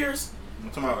 30 years. I'm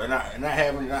talking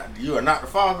about you are not the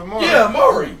father, Maury. Yeah,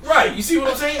 Maury. Right. You see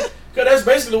what I'm saying? Because that's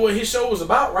basically what his show was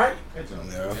about, right? Yeah,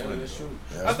 that's true.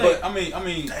 I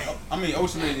mean,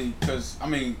 ultimately, because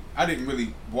I didn't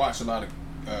really watch a lot of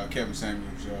Kevin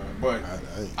Samuels, but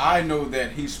I know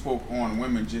that he spoke on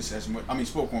women just as much.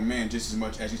 Spoke on men just as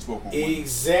much as he spoke on women.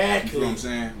 Exactly. You know what I'm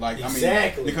saying? Like,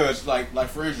 exactly. Because like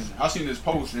for instance, I seen this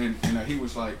post and he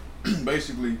was like,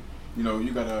 basically, you know,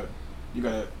 you got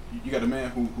a man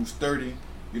who's 30.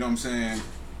 You know what I'm saying?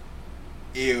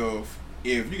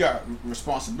 If you got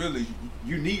responsibility,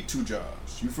 you need 2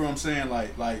 jobs. You feel what I'm saying?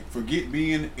 Like forget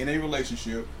being in a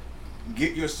relationship.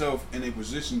 Get yourself in a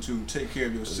position to take care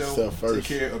of yourself, take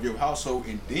care of your household,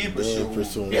 and then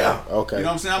pursue. Yeah. Okay. You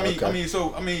know what I'm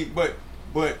saying?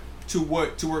 But to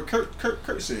what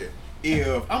Kurt said,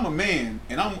 if I'm a man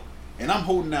and I'm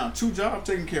holding down 2 jobs,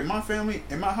 taking care of my family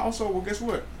and my household, well, guess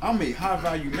what? I'm a high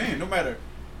value man. No matter,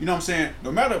 you know what I'm saying?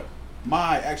 No matter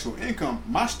my actual income,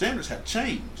 my standards have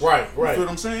changed. Right. You feel what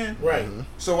I'm saying? Right. Mm-hmm.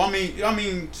 So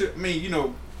you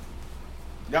know.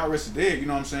 God rest dead, you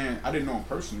know what I'm saying? I didn't know him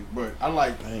personally, but I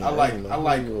like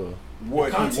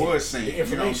what he was saying, you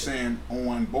know what I'm saying,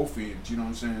 on both ends, you know what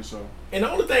I'm saying? So, and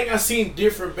the only thing I seen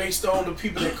different based on the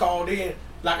people that called in,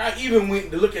 like I even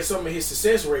went to look at some of his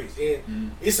success rates,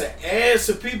 and it's an ass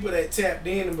of people that tapped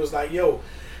in and was like, yo,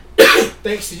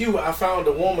 thanks to you, I found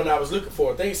the woman I was looking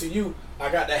for. Thanks to you, I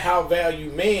got that high value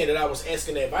man that I was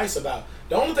asking advice about.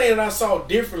 The only thing that I saw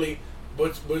differently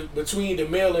between the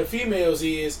male and females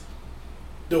is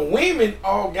the women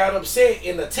all got upset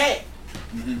and attacked.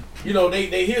 Mm-hmm. You know,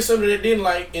 they hear something they didn't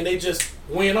like and they just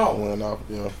went off.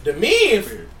 Yeah. The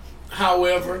men,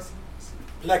 however,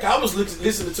 like I was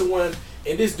listening to one,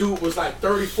 and this dude was like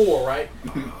 34, right?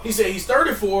 He said he's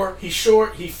 34, he's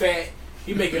short, he fat,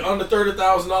 he making under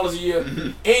 $30,000 a year,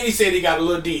 and he said he got a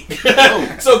little dick.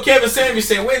 So Kevin Samuels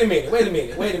said, wait a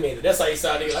minute. That's how he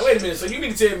started. Like, wait a minute. So you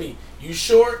mean to tell me you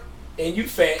short and you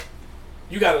fat,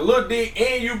 you got a little dick,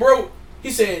 and you broke? He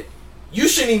said, you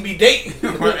shouldn't even be dating.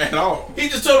 At all. He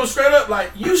just told him straight up, like,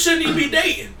 you shouldn't even be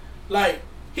dating. Like,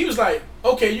 he was like,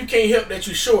 okay, you can't help that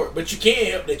you short, but you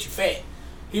can help that you fat.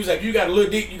 He was like, you got a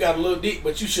little dick,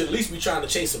 but you should at least be trying to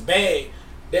chase a bag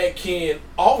that can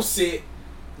offset,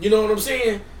 you know what I'm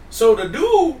saying? So the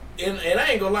dude, and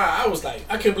I ain't gonna lie, I was like,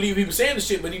 I can't believe he was saying this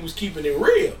shit, but he was keeping it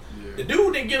real. Yeah. The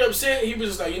dude didn't get upset. He was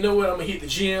just like, you know what, I'm gonna hit the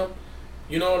gym.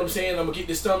 You know what I'm saying? I'm gonna get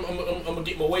this stuff. I'm gonna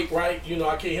get my weight right. You know,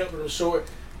 I can't help it. I'm short.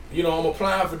 You know, I'm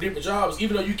applying for different jobs,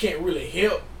 even though you can't really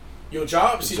help your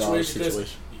job situation.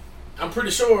 Because I'm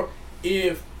pretty sure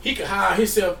if he could hire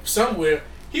himself somewhere,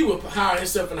 he would hire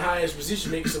himself in the highest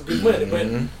position, making some good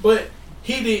money. But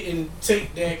he didn't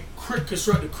take that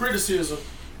constructive criticism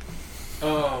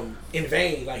in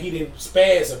vain. Like, he didn't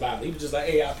spaz about it. He was just like,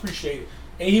 hey, I appreciate it,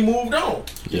 and he moved on.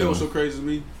 You know what's so crazy to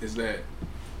me is that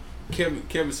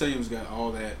Kevin Samuels got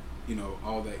all that, you know,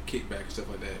 all that kickback and stuff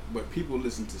like that. But people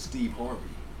listen to Steve Harvey.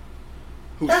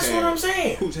 That's what I'm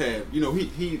saying. Who's had,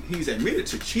 he's admitted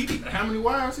to cheating. How many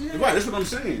wives he had? Right, that's what I'm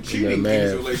saying. Cheating in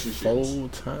his relationships. Full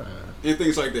time. And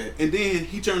things like that. And then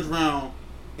he turns around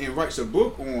and writes a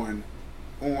book on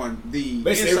the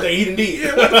basically everything he done did.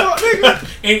 Yeah, what the fuck,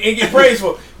 nigga? and get praised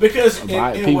for it. Because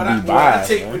and what I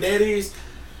take man. with that is,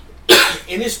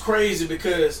 and it's crazy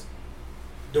because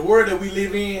the world that we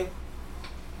live in,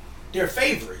 they're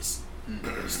favorites.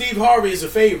 Steve Harvey is a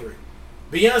favorite.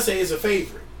 Beyonce is a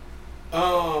favorite.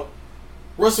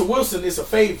 Russell Wilson is a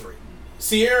favorite.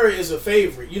 Sierra is a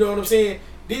favorite. You know what I'm saying?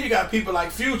 Then you got people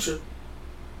like Future.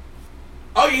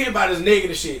 All you hear about is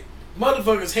negative shit.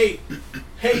 Motherfuckers hate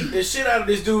the shit out of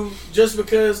this dude just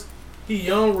because he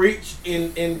young, rich,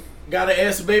 and got an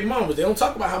ass of baby mamas. They don't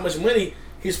talk about how much money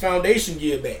his foundation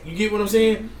give back. You get what I'm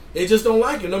saying? They just don't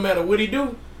like him no matter what he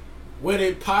do. Whether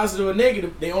it's positive or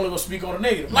negative, they only gonna speak on the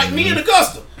negative. Like me and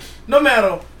Augusta. No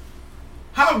matter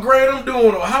how great I'm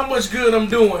doing or how much good I'm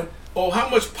doing or how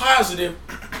much positive,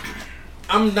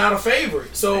 I'm not a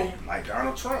favorite. So like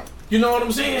Donald Trump. You know what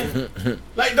I'm saying?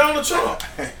 Like Donald Trump.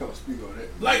 Speak on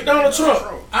that. Like Donald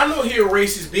Trump. I know he a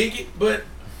racist bigot, but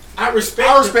I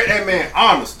respect that man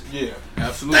honesty. Yeah,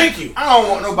 absolutely. Thank you. I don't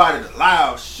want nobody to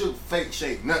lie or shoot, fake,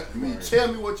 shake, nothing. Man,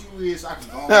 tell me what you is so I can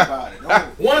go on about it.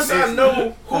 Once I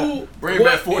know who, bring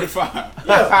back 45.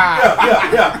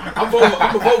 Yeah. I'm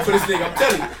gonna vote for this nigga. I'm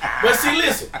telling you. But see,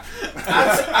 listen.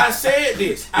 I said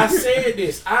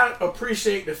this. I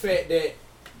appreciate the fact that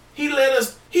he let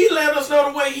us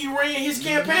know the way he ran his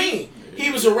campaign. He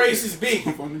was a racist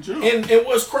bigot. And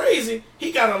what's crazy,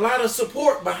 he got a lot of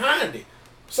support behind it.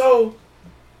 So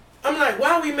I'm like,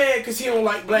 why are we mad because he don't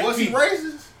like black people? Was he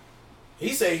racist? He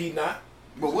say he not.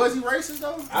 But was he racist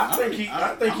though? I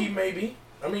think he may be.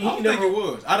 I mean, I don't think it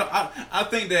was. I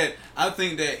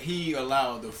think that he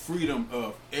allowed the freedom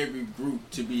of every group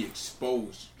to be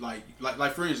exposed. Like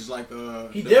for instance,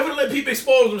 he definitely let people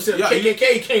expose themselves. Yeah,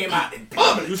 KKK came out in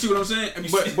public. You see what I'm saying?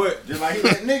 But just like he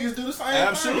let niggas do the same.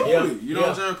 Absolutely. Yeah. You know what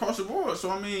I'm saying? Across the board. So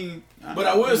I mean, but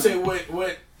I will say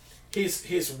what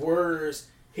his words,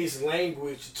 his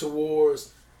language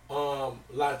towards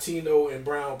Latino and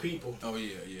brown people. Oh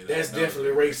yeah. That's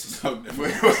definitely racist.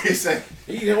 What he say?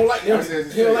 He don't like them.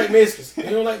 He don't like Mexicans. He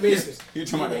don't like Mexicans. He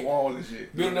talking about that wall and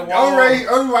shit. Building the wall.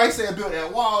 Only why he said build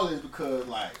that wall is because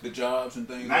like the jobs and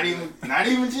things. Not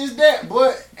even just that,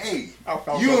 but hey,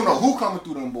 you don't know who coming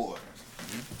through them borders.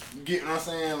 You get what I'm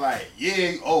saying? Like,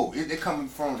 they coming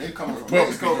from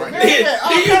Mexico right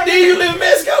now. Do you live in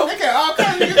Mexico? They got all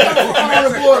kinds of niggas coming from all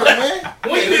the borders, man.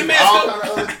 When you in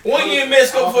Mexico? When you in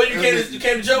Mexico before you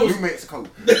came to Joe's? New Mexico.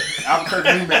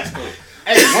 Albuquerque, New Mexico.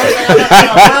 Hey, one thing I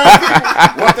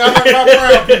like about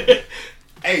brown people.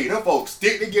 Hey, them folks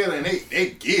stick together and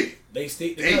they get it. They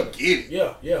stick together. They get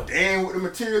it. Yeah. Damn, with the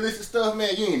materialistic stuff,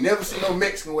 man, you ain't never seen no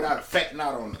Mexican without a fat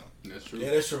knot on them. That's true. Yeah,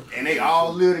 that's true. And they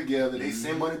all live together. They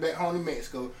send money back home to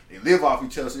Mexico. They live off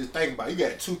each other. So just think about it. You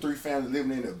got 2-3 families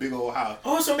living in a big old house.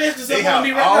 Oh, some Mexicans they up on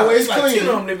me right always now. clean.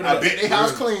 Like I bet they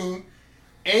house clean.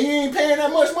 And you ain't paying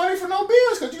that much money for no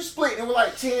bills because you splitting it with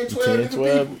like 10, 12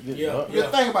 different people. Yeah. Just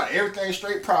think about it. Everything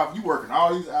straight profit. You working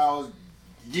all these hours,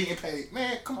 getting paid.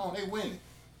 Man, come on, they winning.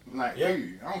 Like,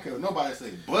 hey, I don't care what nobody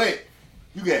say. But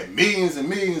you got millions and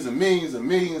millions and millions and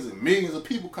millions and millions of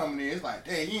people coming in. It's like,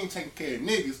 dang, you ain't taking care of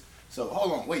niggas. So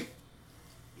hold on, wait.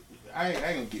 I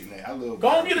ain't getting that. I love. Go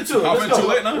on, get it to it. Let's go. Too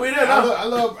late now. We there now. I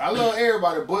love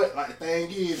everybody, but like the thing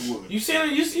is, what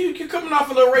you coming off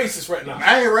a little racist right now.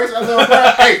 I ain't racist. I love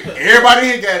brown. Hey, everybody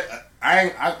here got.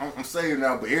 I'm saying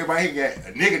now, but everybody here got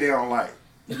a nigga they don't like.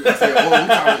 You say,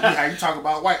 how you talk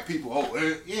about white people? Oh,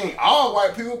 it ain't all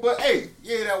white people, but hey,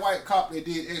 that white cop that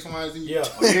did X, Y, Z. Yeah.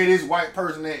 Or this white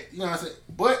person that you know what I'm saying.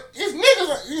 But it's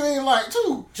niggas you ain't like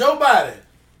too. Joe Biden.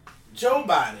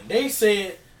 They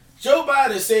said. Joe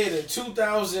Biden said in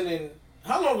 2000 and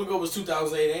how long ago was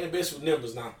 2008? Ain't the best with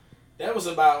numbers now. That was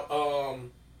about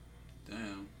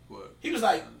damn, what? He was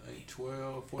like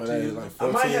 12, 14 years. I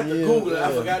might have to Google it.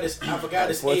 I forgot his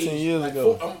age. 14 years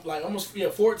ago. Almost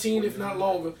 14 if not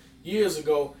longer years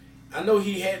ago. I know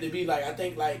he had to be like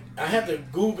I have to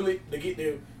Google it to get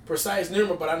the precise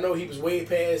number, but I know he was way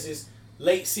past his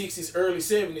late 60s, early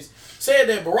 70s. Said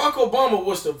that Barack Obama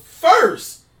was the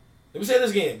first. Let me say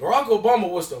this again. Barack Obama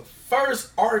was the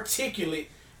first articulate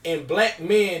and black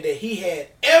man that he had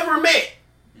ever met.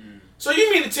 So you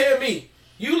mean to tell me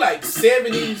you like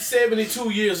 70, 72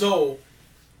 years old.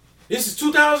 This is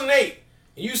 2008.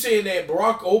 And you saying that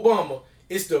Barack Obama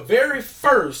is the very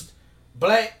first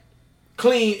black,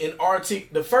 clean, and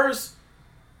articulate. The first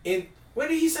what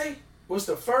did he say? Was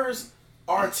the first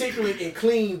articulate and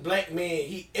clean black man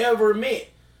he ever met.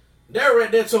 That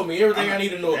right there told me everything I need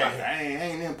to know about him. I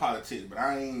ain't in politics, but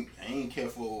I ain't care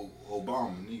for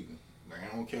Obama neither.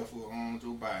 Like I don't care for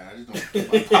Joe Biden. I just don't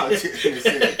care about politics.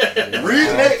 The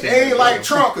reason they ain't like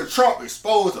Trump, because Trump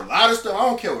exposed a lot of stuff. I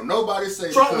don't care what nobody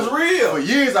say. Trump was real. For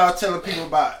years I was telling people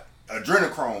about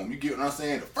adrenochrome. You get what I'm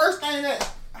saying? The first thing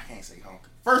that I can't say honky.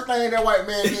 First thing that white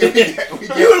man did, we get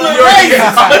you a little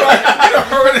racist. The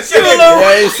first thing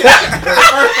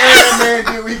that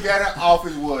man did when he got in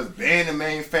office was ban the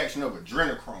manufacturing of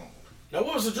adrenochrome. Now,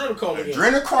 what was adrenochrome again?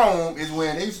 Adrenochrome is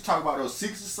when they used to talk about those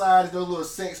secret societies, those little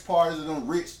sex parties of them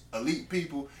rich, elite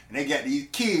people, and they got these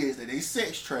kids that they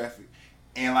sex traffic.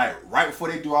 And like right before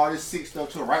they do all this sick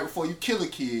stuff to them, right before you kill a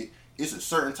kid, it's a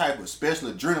certain type of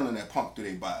special adrenaline that pump through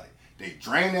their body. They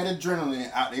drain that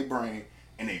adrenaline out their brain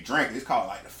and they drink it. It's called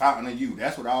like the fountain of youth.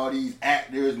 That's what all these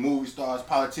actors, movie stars,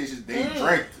 politicians, they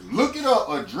drink. Look it up,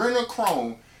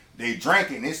 adrenochrome. They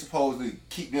drink it and they supposedly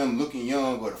keep them looking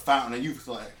young or the fountain of youth. It's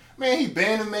like, man, he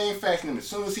banned the manufacturing. As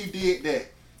soon as he did that,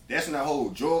 that's when the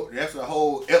whole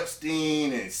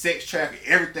Epstein and sex trafficking,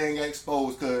 everything got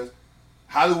exposed because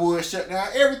Hollywood shut down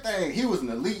everything. He was an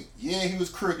elite. Yeah, he was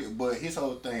crooked, but his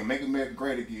whole thing, make America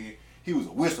great again, he was a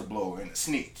whistleblower and a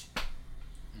snitch.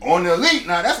 On the elite,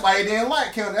 now that's why they didn't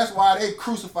like him. That's why they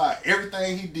crucified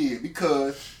everything he did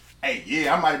because, hey,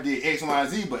 yeah, I might have did X, Y, and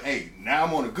Z, but hey, now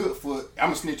I'm on a good foot.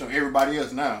 I'm a snitch on everybody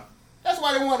else now. That's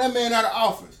why they want that man out of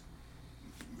office.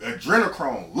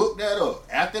 Adrenochrome, look that up.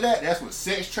 After that, that's when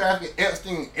sex trafficking,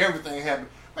 Epstein, everything happened.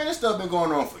 Man, this stuff been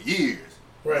going on for years.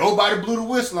 Right. Nobody blew the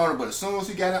whistle on it, but as soon as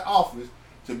he got in office,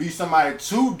 to be somebody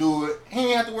to do it, he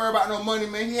ain't have to worry about no money,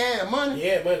 man. He had money. He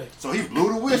had money. So he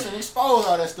blew the whistle and exposed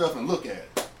all that stuff and look at it.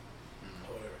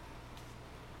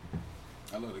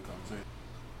 I love the conversation.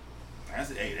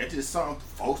 That's just something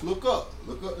folks look up.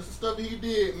 Look up the stuff that he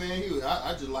did, man.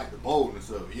 I just like the boldness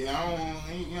of it. Yeah,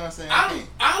 you know what I'm saying?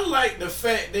 I like the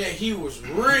fact that he was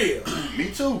real.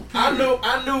 Me too. I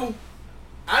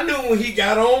knew when he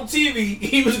got on TV,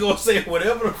 he was gonna say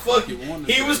whatever the fuck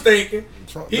he was thinking.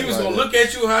 He was gonna look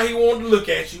at you how he wanted to look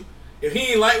at you. If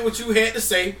he ain't like what you had to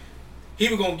say, he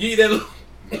was gonna give you that look.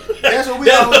 That's what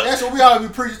we always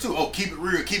be preaching to. Oh, keep it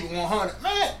real, keep it 100.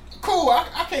 Man, cool.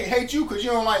 I can't hate you because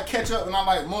you don't like ketchup and I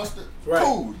like mustard. Right.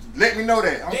 Cool. Let me know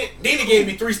that. Then he gave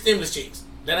me 3 stimulus checks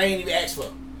that I ain't even asked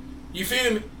for. You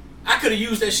feel me? I could have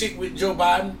used that shit with Joe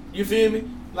Biden. You feel me?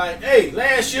 Like, hey,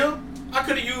 last year, I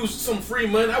could have used some free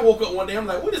money. I woke up one day, I'm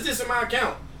like, what is this in my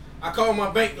account? I called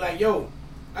my bank like, yo,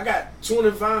 I got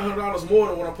 $2,500 more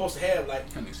than what I'm supposed to have. Like,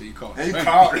 you called.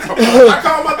 I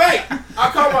called my bank.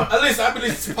 I've been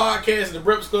listening to podcasts and the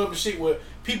Breakfast Club and shit where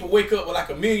people wake up with like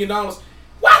 $1 million.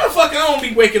 Why the fuck I don't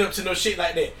be waking up to no shit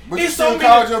like that? But it's you still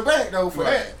called your bank though for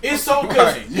that. It's so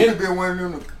good. You've been one of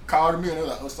them to call me and they're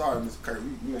like, oh sorry, Mr. Kirk,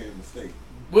 you made a mistake.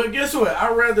 But guess what?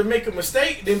 I'd rather make a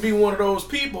mistake than be one of those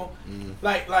people.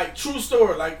 Like true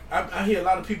story. Like I hear a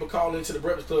lot of people call into the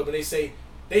Breakfast Club and they say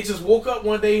they just woke up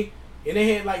one day and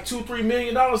they had like $2-3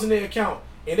 million in their account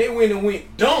and they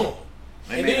went dumb.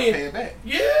 They made them pay it back.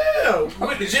 Yeah,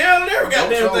 went to jail and every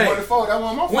goddamn thing. That wasn't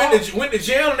my fault. Went to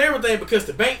jail and everything because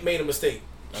the bank made a mistake.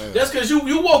 That's because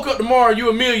you woke up tomorrow, you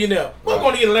a millionaire. I'm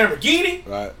going to get a Lamborghini.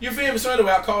 Right. You feel me? So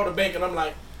anyway, I called the bank and I'm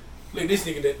like, look, this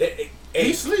nigga,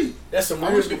 he sleep. That's some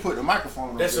real big. Put the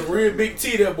microphone. That's some real big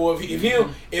tea there, boy. If he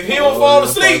don't fall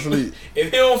asleep,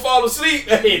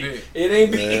 hey, it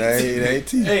ain't big. It ain't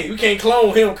tea. Hey, we can't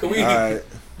clone him, cause we. Right.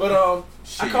 But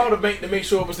I called the bank to make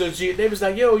sure it was legit. They was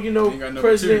like, yo,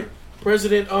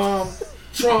 President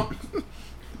Trump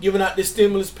giving out this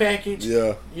stimulus package.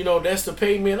 Yeah. That's the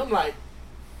payment. I'm like,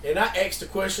 and I asked the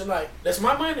question like, that's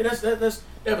my money. That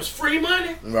was free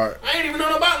money. Right. I ain't even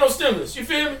know about no stimulus. You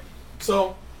feel me?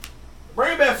 So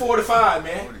bring back 45,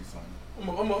 man. I'm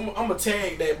gonna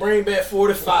tag that. Bring back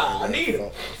 45. I need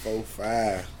him.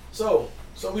 45. So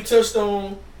we touched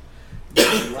on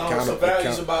some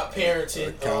values about parenting,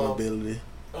 accountability,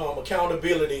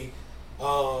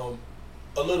 a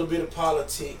little bit of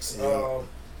politics,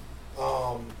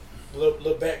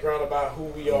 little background about who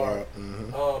we are.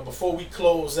 Before we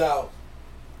close out,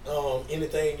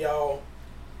 anything else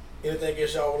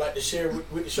y'all would like to share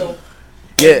with the show?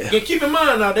 Yeah. And keep in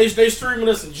mind now, they streaming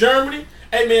us in Germany.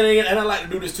 Hey man, and I like to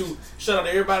do this too. Shout out to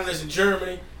everybody that's in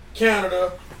Germany,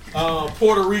 Canada,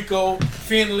 Puerto Rico,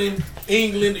 Finland,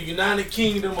 England, the United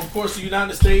Kingdom, of course the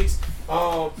United States.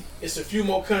 It's a few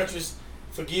more countries.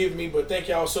 Forgive me, but thank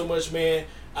y'all so much, man.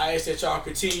 I ask that y'all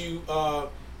continue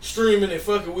streaming and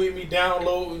fucking with me,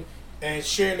 downloading and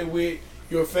sharing it with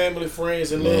your family,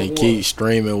 friends, and loved ones. Keep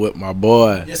streaming with my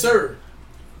boy. Yes, sir.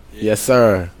 Yeah. Yes,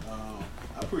 sir. I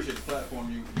appreciate the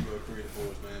platform you created for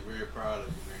us, man. Very proud of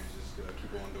you, man. Just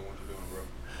keep on doing what you're doing, bro.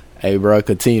 Hey, bro,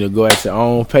 continue to go at your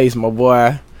own pace, my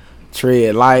boy.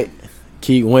 Tread light.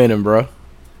 Keep winning, bro.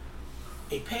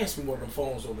 Hey, pass me one of them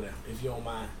phones over there, if you don't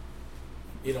mind.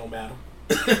 It don't matter.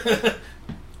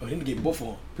 Oh, him to get both of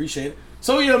them. Appreciate it.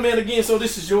 So, yeah, man, again, so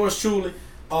this is yours truly,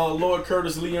 Lord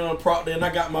Curtis, Leon Proctor, and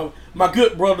I got my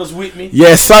good brothers with me.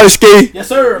 Yes, sir, Ski. Yes,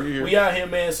 sir. Yeah. We out here,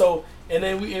 man. So, and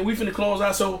then we finna close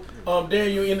out. So,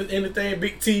 Daniel, anything,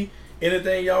 Big T,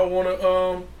 anything y'all wanna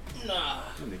That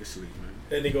nigga sleep, man.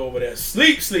 That nigga over there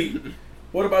sleep.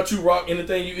 What about you, Rock?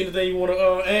 Anything you wanna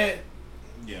add?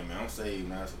 Yeah, man, I'm saved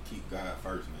now, so keep God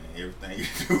first, man. Everything you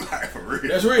do, like, for real.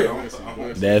 That's real.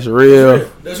 That's real.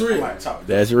 That's real.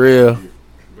 That's real.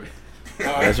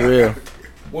 That's real.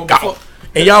 Well, before,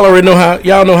 and y'all already know how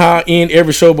I end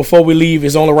every show. Before we leave,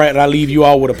 it's only right that I leave you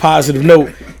all with a positive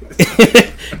note.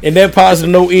 And that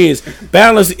positive note is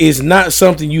balance is not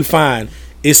something you find,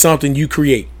 it's something you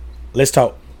create. Let's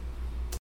talk.